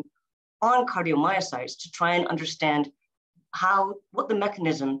phenanthrene on cardiomyocytes to try and understand what the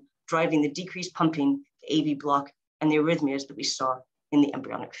mechanism driving the decreased pumping, the AV block, and the arrhythmias that we saw in the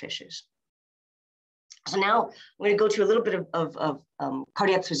embryonic fishes. So now I'm going to go to a little bit of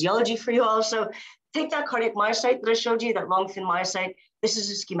cardiac physiology for you all. So take that cardiac myocyte that I showed you, that long, thin myocyte. This is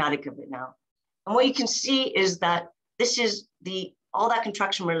a schematic of it now. And what you can see is that this is all that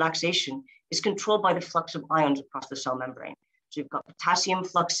contraction relaxation is controlled by the flux of ions across the cell membrane. So you've got potassium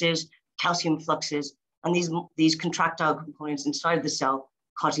fluxes, calcium fluxes, and these contractile components inside the cell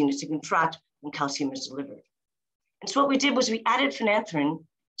causing it to contract when calcium is delivered. And so what we did was we added phenanthrene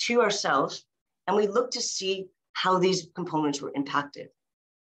to our cells, and we looked to see how these components were impacted.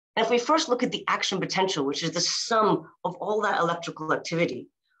 And if we first look at the action potential, which is the sum of all that electrical activity,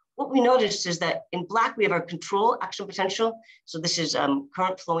 what we noticed is that in black, we have our control action potential. So this is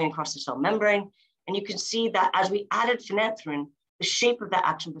current flowing across the cell membrane. And you can see that as we added phenanthrene, the shape of that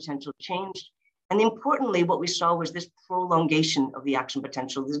action potential changed. And importantly, what we saw was this prolongation of the action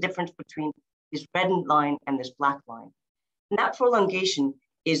potential, the difference between this red line and this black line. And that prolongation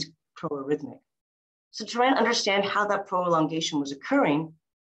is proarrhythmic. So to try and understand how that prolongation was occurring,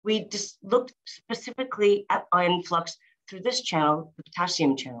 we just looked specifically at ion flux through this channel, the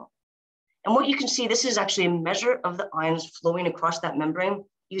potassium channel. And what you can see, this is actually a measure of the ions flowing across that membrane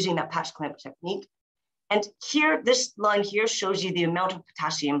using that patch clamp technique. And here, this line here shows you the amount of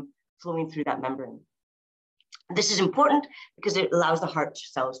potassium flowing through that membrane. This is important because it allows the heart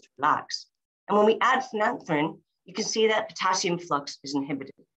cells to relax. And when we add phenanthrene, you can see that potassium flux is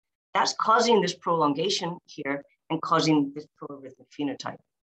inhibited. That's causing this prolongation here and causing this proarrhythmic phenotype.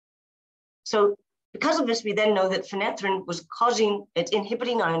 So because of this, we then know that phenanthrene was it's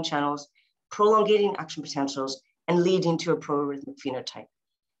inhibiting ion channels, prolongating action potentials, and leading to a proarrhythmic phenotype.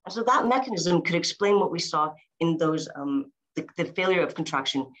 And so that mechanism could explain what we saw in those, the failure of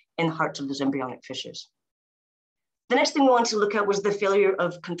contraction in the hearts of those embryonic fishes. The next thing we wanted to look at was the failure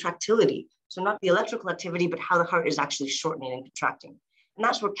of contractility. So not the electrical activity, but how the heart is actually shortening and contracting. And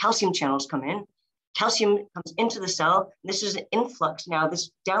that's where calcium channels come in. Calcium comes into the cell. This is an influx. Now,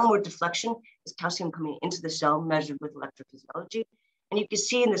 this downward deflection is calcium coming into the cell measured with electrophysiology. And you can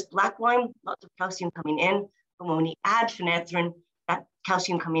see in this black line, lots of calcium coming in. But when we add phenanthrene, that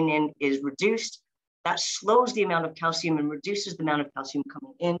calcium coming in is reduced. That slows the amount of calcium and reduces the amount of calcium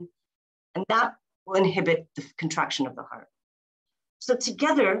coming in. And that will inhibit the contraction of the heart. So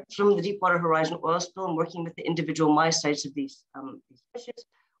together, from the Deepwater Horizon oil spill and working with the individual myocytes of these fishes,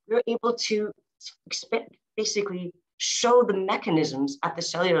 we were able to basically show the mechanisms at the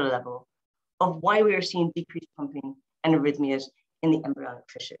cellular level of why we are seeing decreased pumping and arrhythmias in the embryonic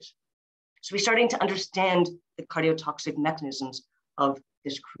fishes. So we're starting to understand the cardiotoxic mechanisms of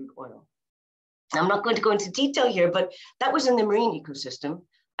this crude oil. I'm not going to go into detail here, but that was in the marine ecosystem.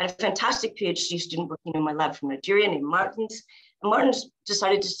 I had a fantastic PhD student working in my lab from Nigeria named Martins, And Martin's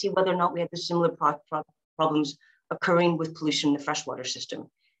decided to see whether or not we had the similar problems occurring with pollution in the freshwater system.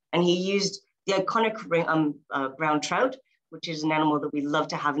 And he used the iconic brown trout, which is an animal that we love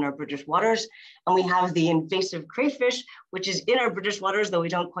to have in our British waters. And we have the invasive crayfish, which is in our British waters, though we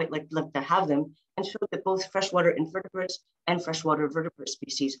don't quite love to have them, and showed that both freshwater invertebrates and freshwater vertebrate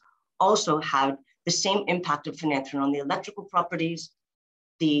species also had the same impact of phenanthrene on the electrical properties,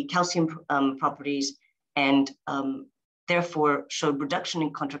 the calcium properties, and therefore showed reduction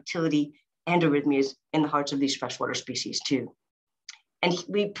in contractility and arrhythmias in the hearts of these freshwater species too. And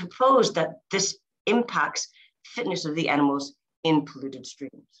we proposed that this impacts fitness of the animals in polluted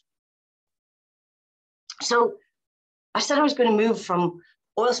streams. So I said I was going to move from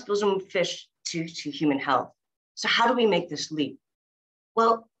oil spills from fish to human health. So how do we make this leap?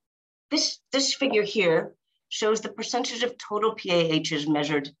 Well, this figure here shows the percentage of total PAHs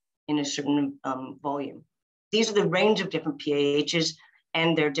measured in a certain volume. These are the range of different PAHs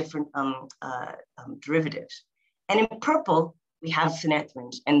and their different derivatives. And in purple, we have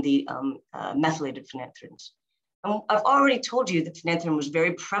phenanthrenes and the methylated phenanthrenes. I've already told you that phenanthrene was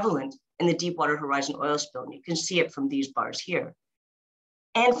very prevalent in the Deepwater Horizon oil spill, and you can see it from these bars here.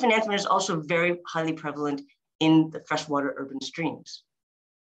 And phenanthrene is also very highly prevalent in the freshwater urban streams.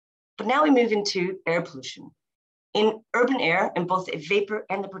 But now we move into air pollution. In urban air, in both the vapor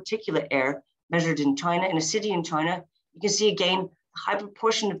and the particulate air measured in China, in a city in China, you can see again, a high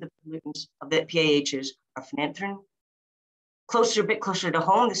proportion of the pollutants of the PAHs are phenanthrene. A bit closer to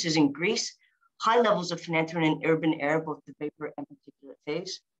home, this is in Greece, high levels of phenanthrene in urban air, both the vapor and particulate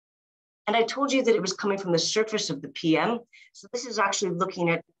phase. And I told you that it was coming from the surface of the PM. So this is actually looking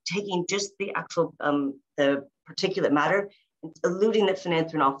at taking just the actual, the particulate matter, and eluting the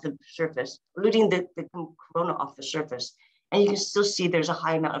phenanthrene off the surface, eluting the corona off the surface. And you can still see there's a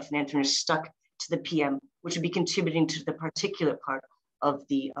high amount of phenanthrene stuck to the PM, which would be contributing to the particulate part of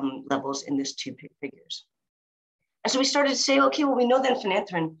the levels in these two figures. And so we started to say, okay, well, we know that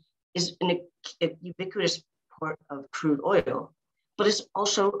phenanthrene is a ubiquitous part of crude oil, but it's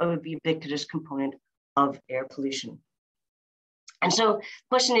also a ubiquitous component of air pollution. And so the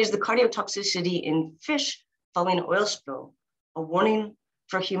question is the cardiotoxicity in fish following an oil spill, a warning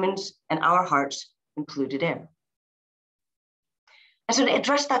for humans and our hearts in polluted air. And so to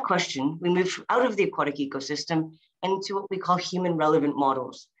address that question, we moved out of the aquatic ecosystem and into what we call human relevant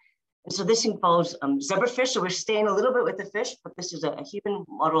models. And so this involves zebrafish, so we're staying a little bit with the fish, but this is a human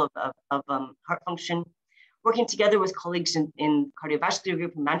model of heart function. Working together with colleagues in cardiovascular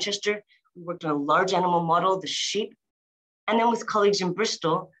group in Manchester, we worked on a large animal model, the sheep. And then with colleagues in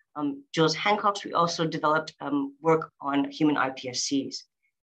Bristol, Jules Hancock's, we also developed work on human iPSCs.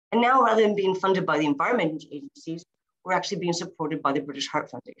 And now rather than being funded by the environment agencies, we're actually being supported by the British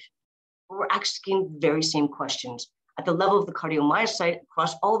Heart Foundation. We're asking the very same questions. At the level of the cardiomyocyte,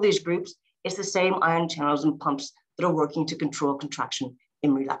 across all these groups, it's the same ion channels and pumps that are working to control contraction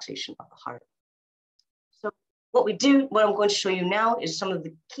and relaxation of the heart. So what I'm going to show you now is some of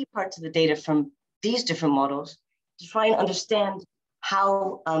the key parts of the data from these different models to try and understand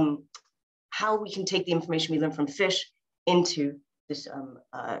how we can take the information we learn from fish into this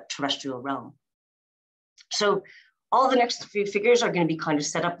terrestrial realm. So all the next few figures are going to be kind of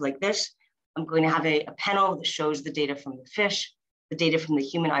set up like this. I'm going to have a panel that shows the data from the fish, the data from the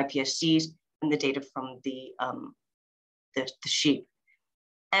human iPSCs, and the data from the sheep.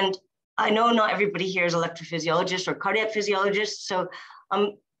 And I know not everybody here is electrophysiologists or cardiac physiologists, so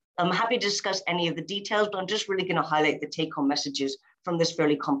I'm happy to discuss any of the details, but I'm just really going to highlight the take-home messages from this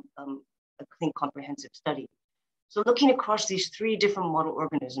fairly comprehensive study. So looking across these three different model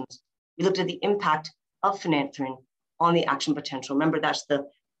organisms, we looked at the impact of phenanthrene on the action potential. Remember, that's the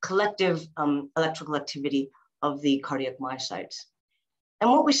collective electrical activity of the cardiac myocytes.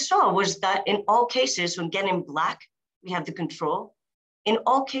 And what we saw was that in all cases, when again in black, we have the control. In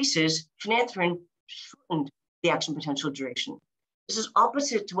all cases, phenanthrene shortened the action potential duration. This is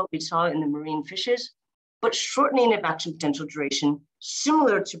opposite to what we saw in the marine fishes, but shortening of action potential duration,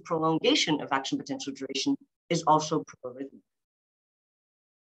 similar to prolongation of action potential duration, is also pro-arrhythmic.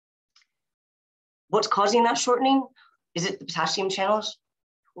 What's causing that shortening? Is it the potassium channels?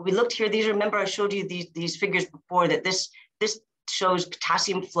 Well, we looked here, remember I showed you these figures before, that this shows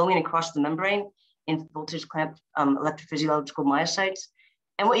potassium flowing across the membrane in voltage clamped electrophysiological myocytes.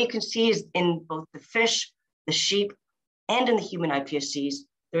 And what you can see is in both the fish, the sheep, and in the human iPSCs,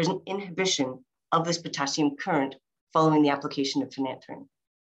 there's an inhibition of this potassium current following the application of phenanthrene.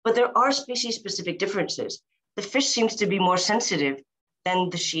 But there are species-specific differences. The fish seems to be more sensitive than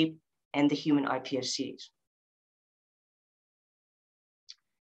the sheep and the human iPSCs.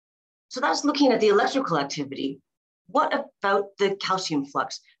 So that's looking at the electrical activity. what about the calcium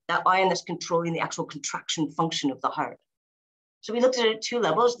flux, that ion that's controlling the actual contraction function of the heart? So we looked at it at two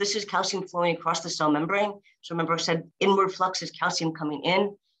levels. This is calcium flowing across the cell membrane. So remember I said inward flux is calcium coming in.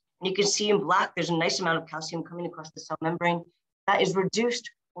 And you can see in black, there's a nice amount of calcium coming across the cell membrane. That is reduced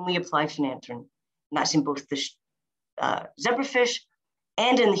when we apply phenanthrene. And that's in both the zebrafish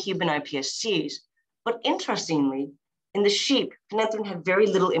and in the human iPSCs. But interestingly, in the sheep, phenanthrene had very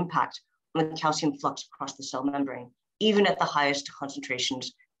little impact on the calcium flux across the cell membrane, even at the highest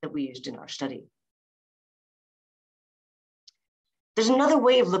concentrations that we used in our study. There's another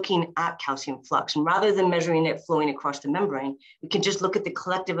way of looking at calcium flux, and rather than measuring it flowing across the membrane, we can just look at the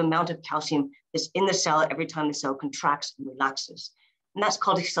collective amount of calcium that's in the cell every time the cell contracts and relaxes. And that's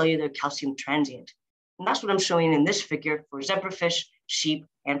called a cellular calcium transient. And that's what I'm showing in this figure for zebrafish, sheep,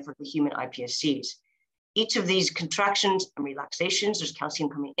 and for the human iPSCs. Each of these contractions and relaxations, there's calcium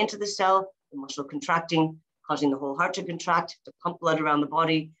coming into the cell, the muscle contracting, causing the whole heart to contract, to pump blood around the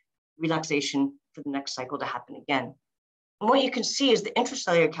body, relaxation for the next cycle to happen again. And what you can see is the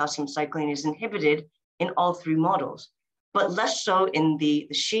intracellular calcium cycling is inhibited in all three models, but less so in the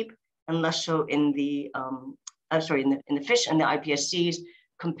sheep and less so in the, in the fish and the iPSCs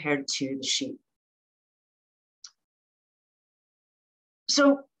compared to the sheep.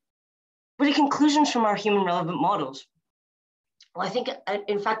 So what are conclusions from our human relevant models? Well, I think,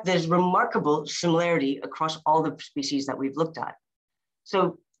 in fact, there's remarkable similarity across all the species that we've looked at.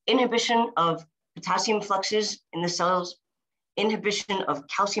 So inhibition of potassium fluxes in the cells, inhibition of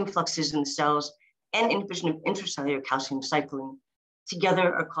calcium fluxes in the cells, and inhibition of intracellular calcium cycling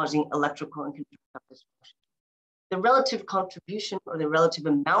together are causing electrical and contractile dysfunction. The relative contribution or the relative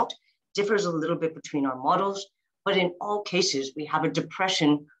amount differs a little bit between our models, but in all cases, we have a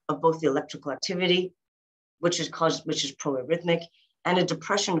depression of both the electrical activity, which is proarrhythmic, and a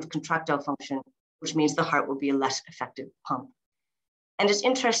depression of contractile function, which means the heart will be a less effective pump. And it's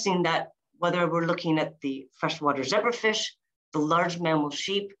interesting that whether we're looking at the freshwater zebrafish, the large mammal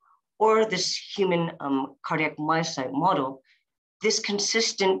sheep, or this human cardiac myocyte model, there's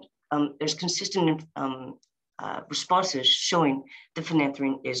consistent responses showing that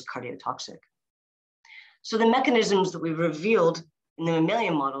phenanthrene is cardiotoxic. So the mechanisms that we revealed in the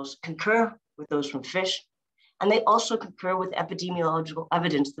mammalian models concur with those from fish, and they also concur with epidemiological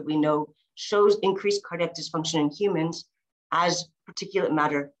evidence that we know shows increased cardiac dysfunction in humans as particulate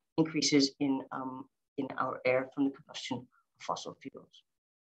matter increases in our air from the combustion of fossil fuels.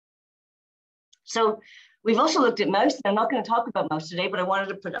 So we've also looked at mouse, and I'm not going to talk about mouse today, but I wanted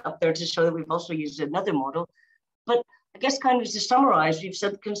to put it up there to show that we've also used another model. But I guess kind of to summarize, we've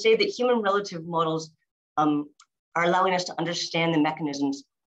can say that human relative models are allowing us to understand the mechanisms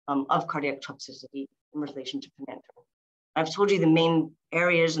of cardiac toxicity in relation to phenanthrene. I've told you the main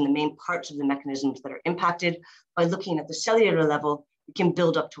areas and the main parts of the mechanisms that are impacted. By looking at the cellular level, we can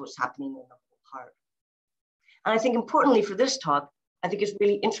build up to what's happening in the whole heart. And I think importantly for this talk, I think it's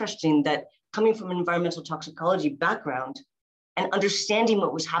really interesting that coming from an environmental toxicology background and understanding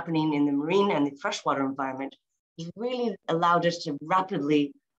what was happening in the marine and the freshwater environment has really allowed us to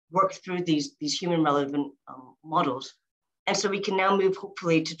rapidly work through these human relevant models. And so we can now move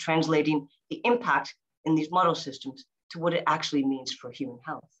hopefully to translating the impact in these model systems to what it actually means for human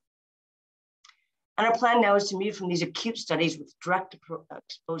health. And our plan now is to move from these acute studies with direct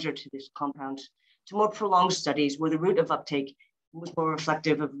exposure to these compounds to more prolonged studies where the route of uptake was more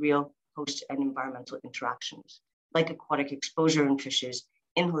reflective of real host and environmental interactions, like aquatic exposure in fishes,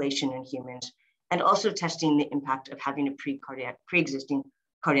 inhalation in humans, and also testing the impact of having a pre-existing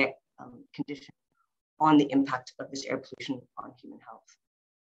cardiac condition on the impact of this air pollution on human health.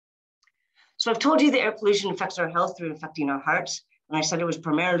 So I've told you that air pollution affects our health through affecting our hearts, and I said it was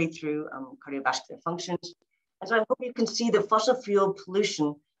primarily through cardiovascular functions. And so I hope you can see that fossil fuel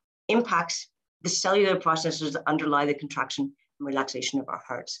pollution impacts the cellular processes that underlie the contraction and relaxation of our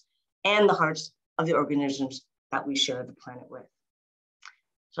hearts and the hearts of the organisms that we share the planet with.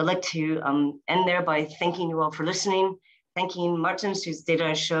 So I'd like to end there by thanking you all for listening, thanking Martins, whose data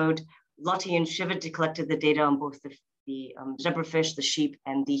I showed, Lottie and Shivet, who collected the data on both the zebrafish, the sheep,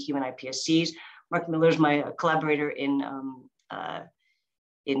 and the human iPSCs. Mark Miller is my collaborator in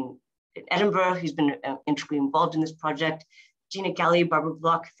Edinburgh, who's been integrally involved in this project. Gina Galley, Barbara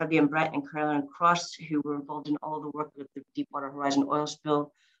Block, Fabienne Brett, and Caroline Cross, who were involved in all the work with the Deepwater Horizon oil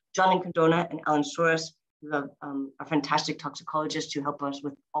spill. John Incondona and Alan Soros, who are fantastic toxicologists who help us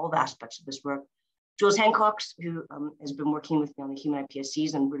with all the aspects of this work. Jules Hancock, who has been working with me on the human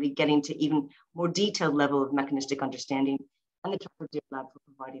iPSCs and really getting to even more detailed level of mechanistic understanding, and the Tucker Dip Lab for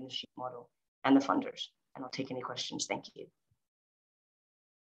providing the sheep model, and the funders. And I'll take any questions. Thank you.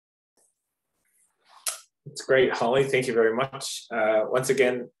 It's great, Holly. Thank you very much. Once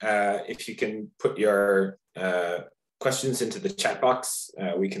again, if you can put your questions into the chat box,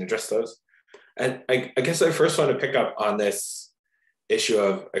 we can address those. And I guess I first want to pick up on this issue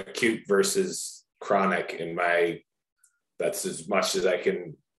of acute versus chronic that's as much as I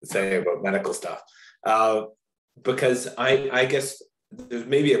can say about medical stuff. Because I guess there's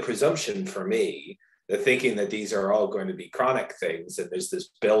maybe a presumption for me that thinking that these are all going to be chronic things and there's this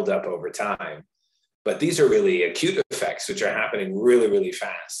buildup over time. But these are really acute effects, which are happening really, really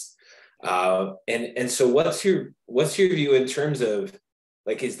fast. And so what's your view in terms of,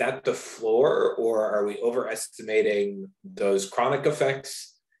 like, is that the floor, or are we overestimating those chronic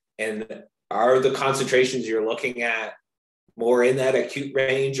effects? And are the concentrations you're looking at more in that acute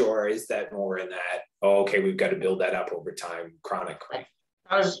range, or is that more in that, oh, okay, we've got to build that up over time chronically?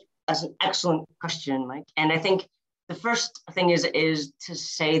 That's an excellent question, Mike. And I think the first thing is to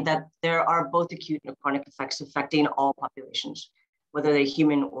say that there are both acute and chronic effects affecting all populations, whether they're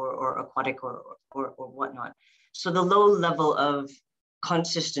human or aquatic or whatnot. So the low level of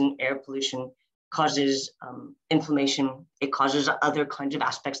consistent air pollution causes inflammation. It causes other kinds of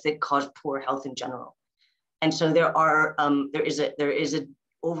aspects that cause poor health in general. And so there is an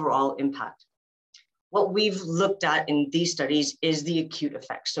overall impact. What we've looked at in these studies is the acute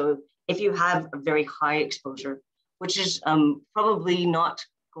effects. So if you have a very high exposure, which is probably not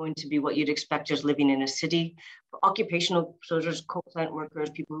going to be what you'd expect just living in a city. For occupational exposures, coal plant workers,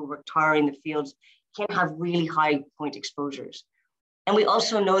 people who work tar in the fields, can have really high point exposures. And we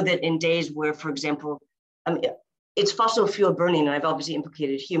also know that in days where, for example, it's fossil fuel burning, and I've obviously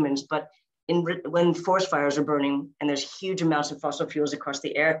implicated humans, but when forest fires are burning and there's huge amounts of fossil fuels across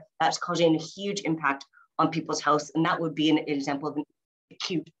the air, that's causing a huge impact on people's health. And that would be an example of an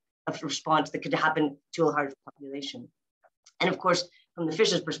acute response that could happen to a large population. And of course, from the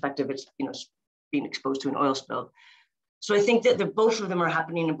fish's perspective, it's being exposed to an oil spill. So I think that both of them are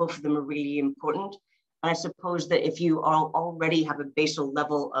happening and both of them are really important. And I suppose that if you already have a basal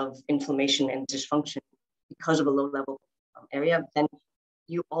level of inflammation and dysfunction because of a low level area, then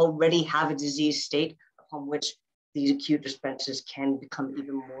you already have a disease state upon which these acute responses can become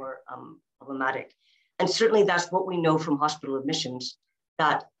even more problematic. And certainly that's what we know from hospital admissions,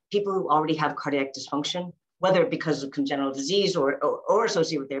 that people who already have cardiac dysfunction, whether because of congenital disease or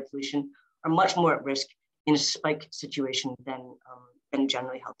associated with air pollution, are much more at risk in a spike situation than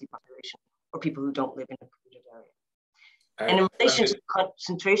generally healthy population or people who don't live in a polluted area. And in relation to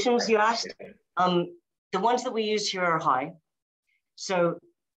concentrations, you asked, the ones that we use here are high. So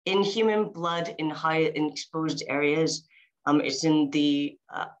in human blood in exposed areas, it's in the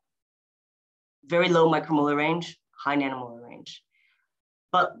very low micromolar range, high nanomolar range.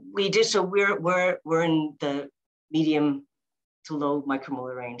 But we're in the medium to low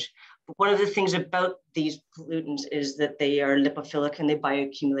micromolar range. But one of the things about these pollutants is that they are lipophilic and they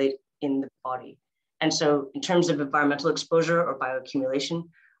bioaccumulate in the body. And so in terms of environmental exposure or bioaccumulation,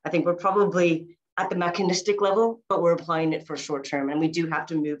 I think we're probably at the mechanistic level, but we're applying it for short term. And we do have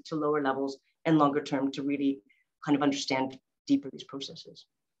to move to lower levels and longer term to really kind of understand deeper these processes.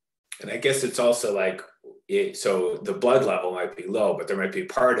 And I guess it's also like, so the blood level might be low, but there might be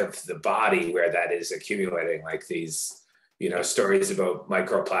part of the body where that is accumulating, like these, stories about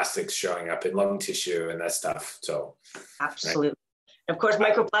microplastics showing up in lung tissue and that stuff. So absolutely. Right. Of course,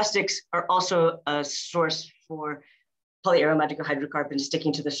 microplastics are also a source for polyaromatic hydrocarbons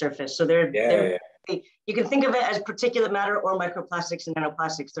sticking to the surface. So you can think of it as particulate matter or microplastics and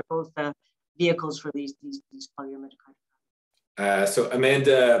nanoplastics. They're both vehicles for these polyaromatic hydrocarbons. So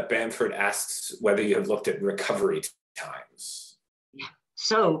Amanda Bamford asks whether you have looked at recovery times. Yeah.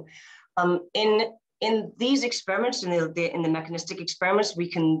 So in these experiments, in the mechanistic experiments, we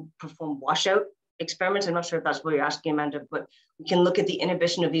can perform washout experiments. I'm not sure if that's what you're asking, Amanda, but we can look at the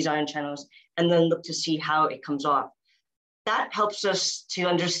inhibition of these ion channels and then look to see how it comes off. That helps us to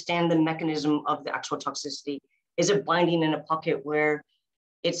understand the mechanism of the actual toxicity. Is it binding in a pocket where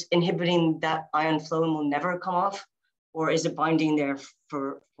it's inhibiting that ion flow and will never come off? Or is it binding there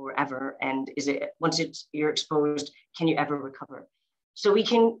forever? And is it, once you're exposed, can you ever recover? So we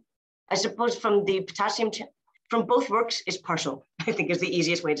can, I suppose from the potassium, from both works is partial, I think is the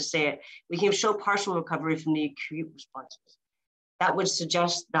easiest way to say it. We can show partial recovery from the acute responses. That would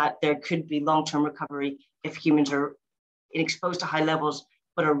suggest that there could be long-term recovery if humans are exposed to high levels,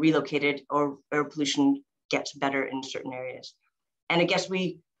 but are relocated or air pollution gets better in certain areas. And I guess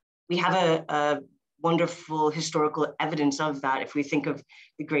we have a wonderful historical evidence of that. If we think of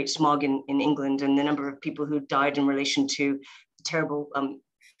the Great Smog in England and the number of people who died in relation to the terrible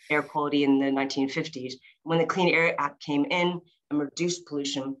air quality in the 1950s, when the Clean Air Act came in and reduced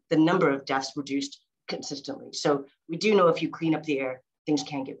pollution, the number of deaths reduced consistently. So we do know if you clean up the air, things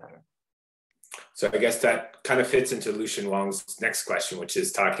can get better. So I guess that kind of fits into Lucien Wong's next question, which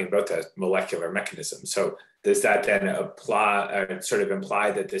is talking about the molecular mechanism. So does that then sort of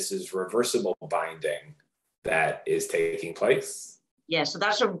imply that this is reversible binding that is taking place? Yeah, so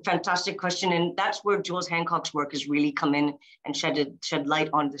that's a fantastic question. And that's where Jules Hancock's work has really come in and shed light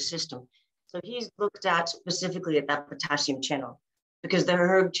on the system. So he's looked at specifically at that potassium channel, because the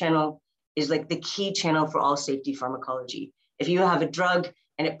hERG channel is like the key channel for all safety pharmacology. If you have a drug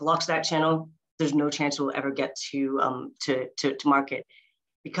and it blocks that channel, there's no chance it will ever get to market,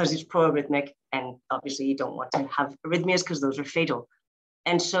 because it's pro-arrhythmic, and obviously you don't want to have arrhythmias because those are fatal.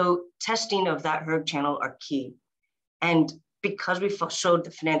 And so testing of that hERG channel are key. And because we showed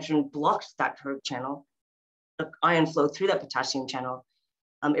the phenanthrene blocked that hERG channel, the ion flow through that potassium channel,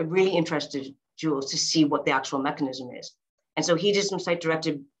 it really interested Jules to see what the actual mechanism is. And so he did some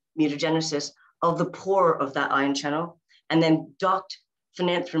site-directed mutagenesis of the pore of that ion channel, and then docked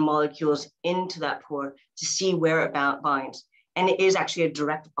phenanthrene molecules into that pore to see where it binds. And it is actually a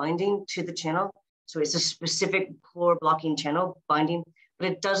direct binding to the channel. So it's a specific pore blocking channel binding,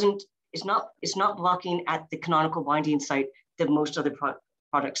 but it's not blocking at the canonical binding site that most other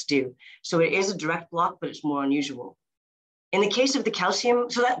products do. So it is a direct block, but it's more unusual. In the case of the calcium,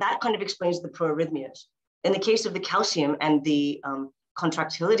 so that kind of explains the proarrhythmias. In the case of the calcium and the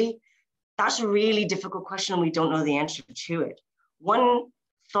contractility, that's a really difficult question. We don't know the answer to it. One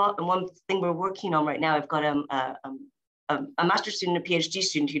thought and one thing we're working on right now, I've got a master's student, a PhD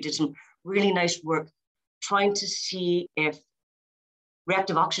student who did some really nice work trying to see if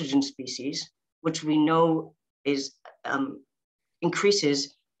reactive oxygen species, which we know is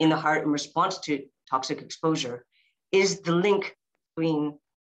increases in the heart in response to toxic exposure, is the link between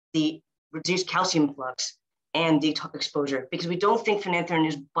the reduced calcium flux and the exposure, because we don't think phenanthrene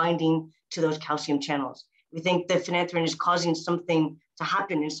is binding to those calcium channels. We think that phenanthrene is causing something to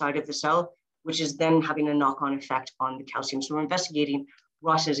happen inside of the cell, which is then having a knock-on effect on the calcium. So we're investigating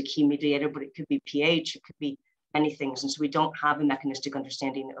ROS as a key mediator, but it could be pH, it could be many things. And so we don't have a mechanistic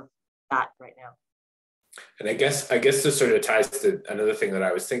understanding of that right now. And I guess this sort of ties to another thing that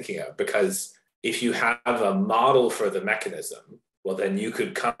I was thinking of, because if you have a model for the mechanism, well, then you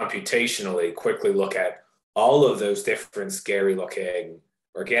could computationally quickly look at all of those different scary looking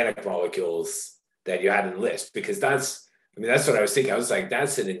organic molecules that you had in the list, because that's what I was thinking. I was like,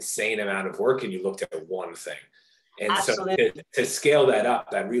 that's an insane amount of work, and you looked at one thing. And Absolutely. So to scale that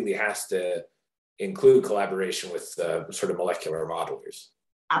up, that really has to include collaboration with sort of molecular modelers.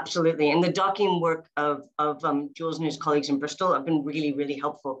 Absolutely. And the docking work of Jules and his colleagues in Bristol have been really, really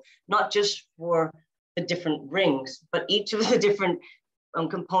helpful, not just for the different rings, but each of the different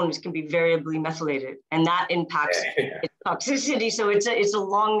components can be variably methylated, and that impacts its toxicity. So it's a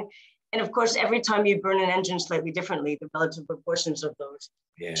long, and of course, every time you burn an engine slightly differently, the relative proportions of those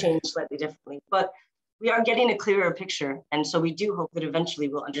change slightly differently. But we are getting a clearer picture. And so we do hope that eventually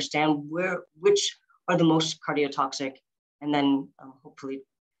we'll understand which are the most cardiotoxic, and then hopefully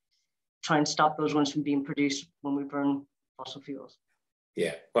try and stop those ones from being produced when we burn fossil fuels.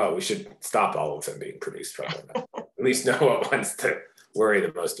 Yeah, well, we should stop all of them being produced, probably. At least know what ones to worry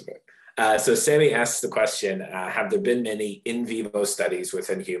the most about. So Sammy asks the question, have there been many in vivo studies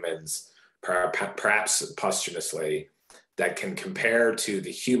within humans, perhaps posthumously, that can compare to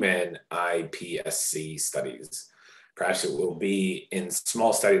the human iPSC studies? Perhaps it will be in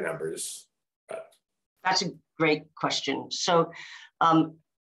small study numbers. But... That's a great question. So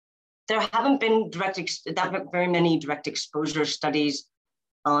there haven't been very many direct exposure studies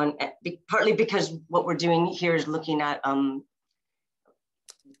on, partly because what we're doing here is looking at,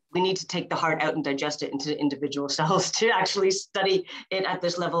 we need to take the heart out and digest it into individual cells to actually study it at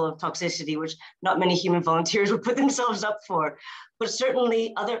this level of toxicity, which not many human volunteers would put themselves up for. But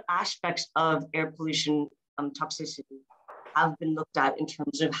certainly other aspects of air pollution toxicity have been looked at in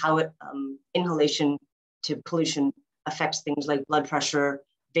terms of how inhalation to pollution affects things like blood pressure,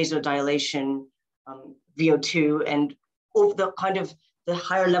 vasodilation, VO2, and all the kind of the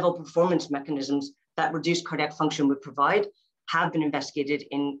higher level performance mechanisms that reduced cardiac function would provide have been investigated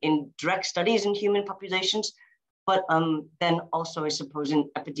in direct studies in human populations, but then also, I suppose, in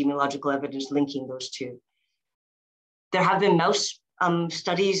epidemiological evidence linking those two. There have been mouse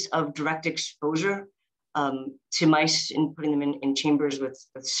studies of direct exposure to mice and putting them in chambers with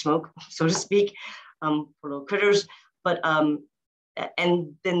smoke, so to speak, for little critters, but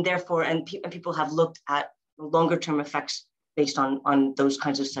and then therefore, people have looked at longer term effects based on those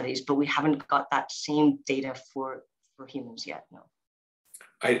kinds of studies, but we haven't got that same data for humans yet, no.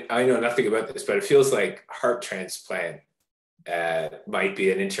 I know nothing about this, but it feels like heart transplant might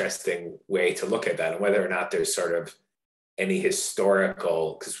be an interesting way to look at that, and whether or not there's sort of any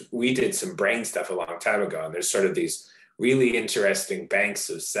historical, because we did some brain stuff a long time ago, and there's sort of these really interesting banks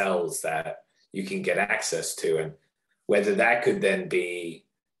of cells that you can get access to, and whether that could then be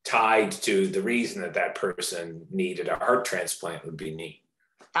tied to the reason that that person needed a heart transplant would be neat.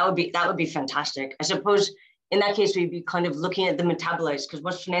 That would be fantastic. I suppose in that case, we'd be kind of looking at the metabolites, because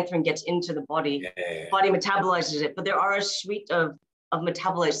once phenytoin gets into the body, body metabolizes it. But there are a suite of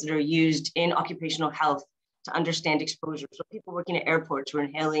metabolites that are used in occupational health to understand exposure. So people working at airports who are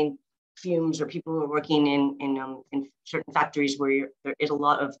inhaling fumes, or people who are working in certain factories where there is a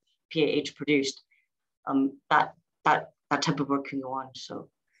lot of PAH produced, that type of work can go on. So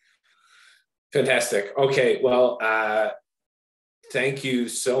fantastic. Okay, well, thank you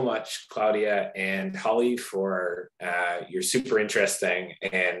so much, Claudia and Holly, for your super interesting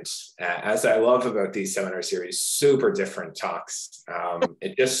and, as I love about these seminar series, super different talks.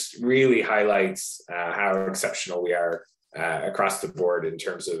 It just really highlights how exceptional we are across the board in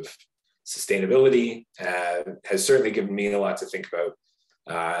terms of sustainability. Has certainly given me a lot to think about.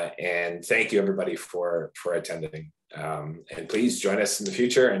 And thank you, everybody, for attending. And please join us in the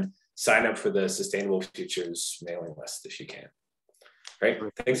future and sign up for the Sustainable Futures mailing list if you can. Great.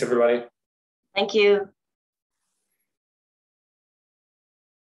 Thanks, everybody. Thank you.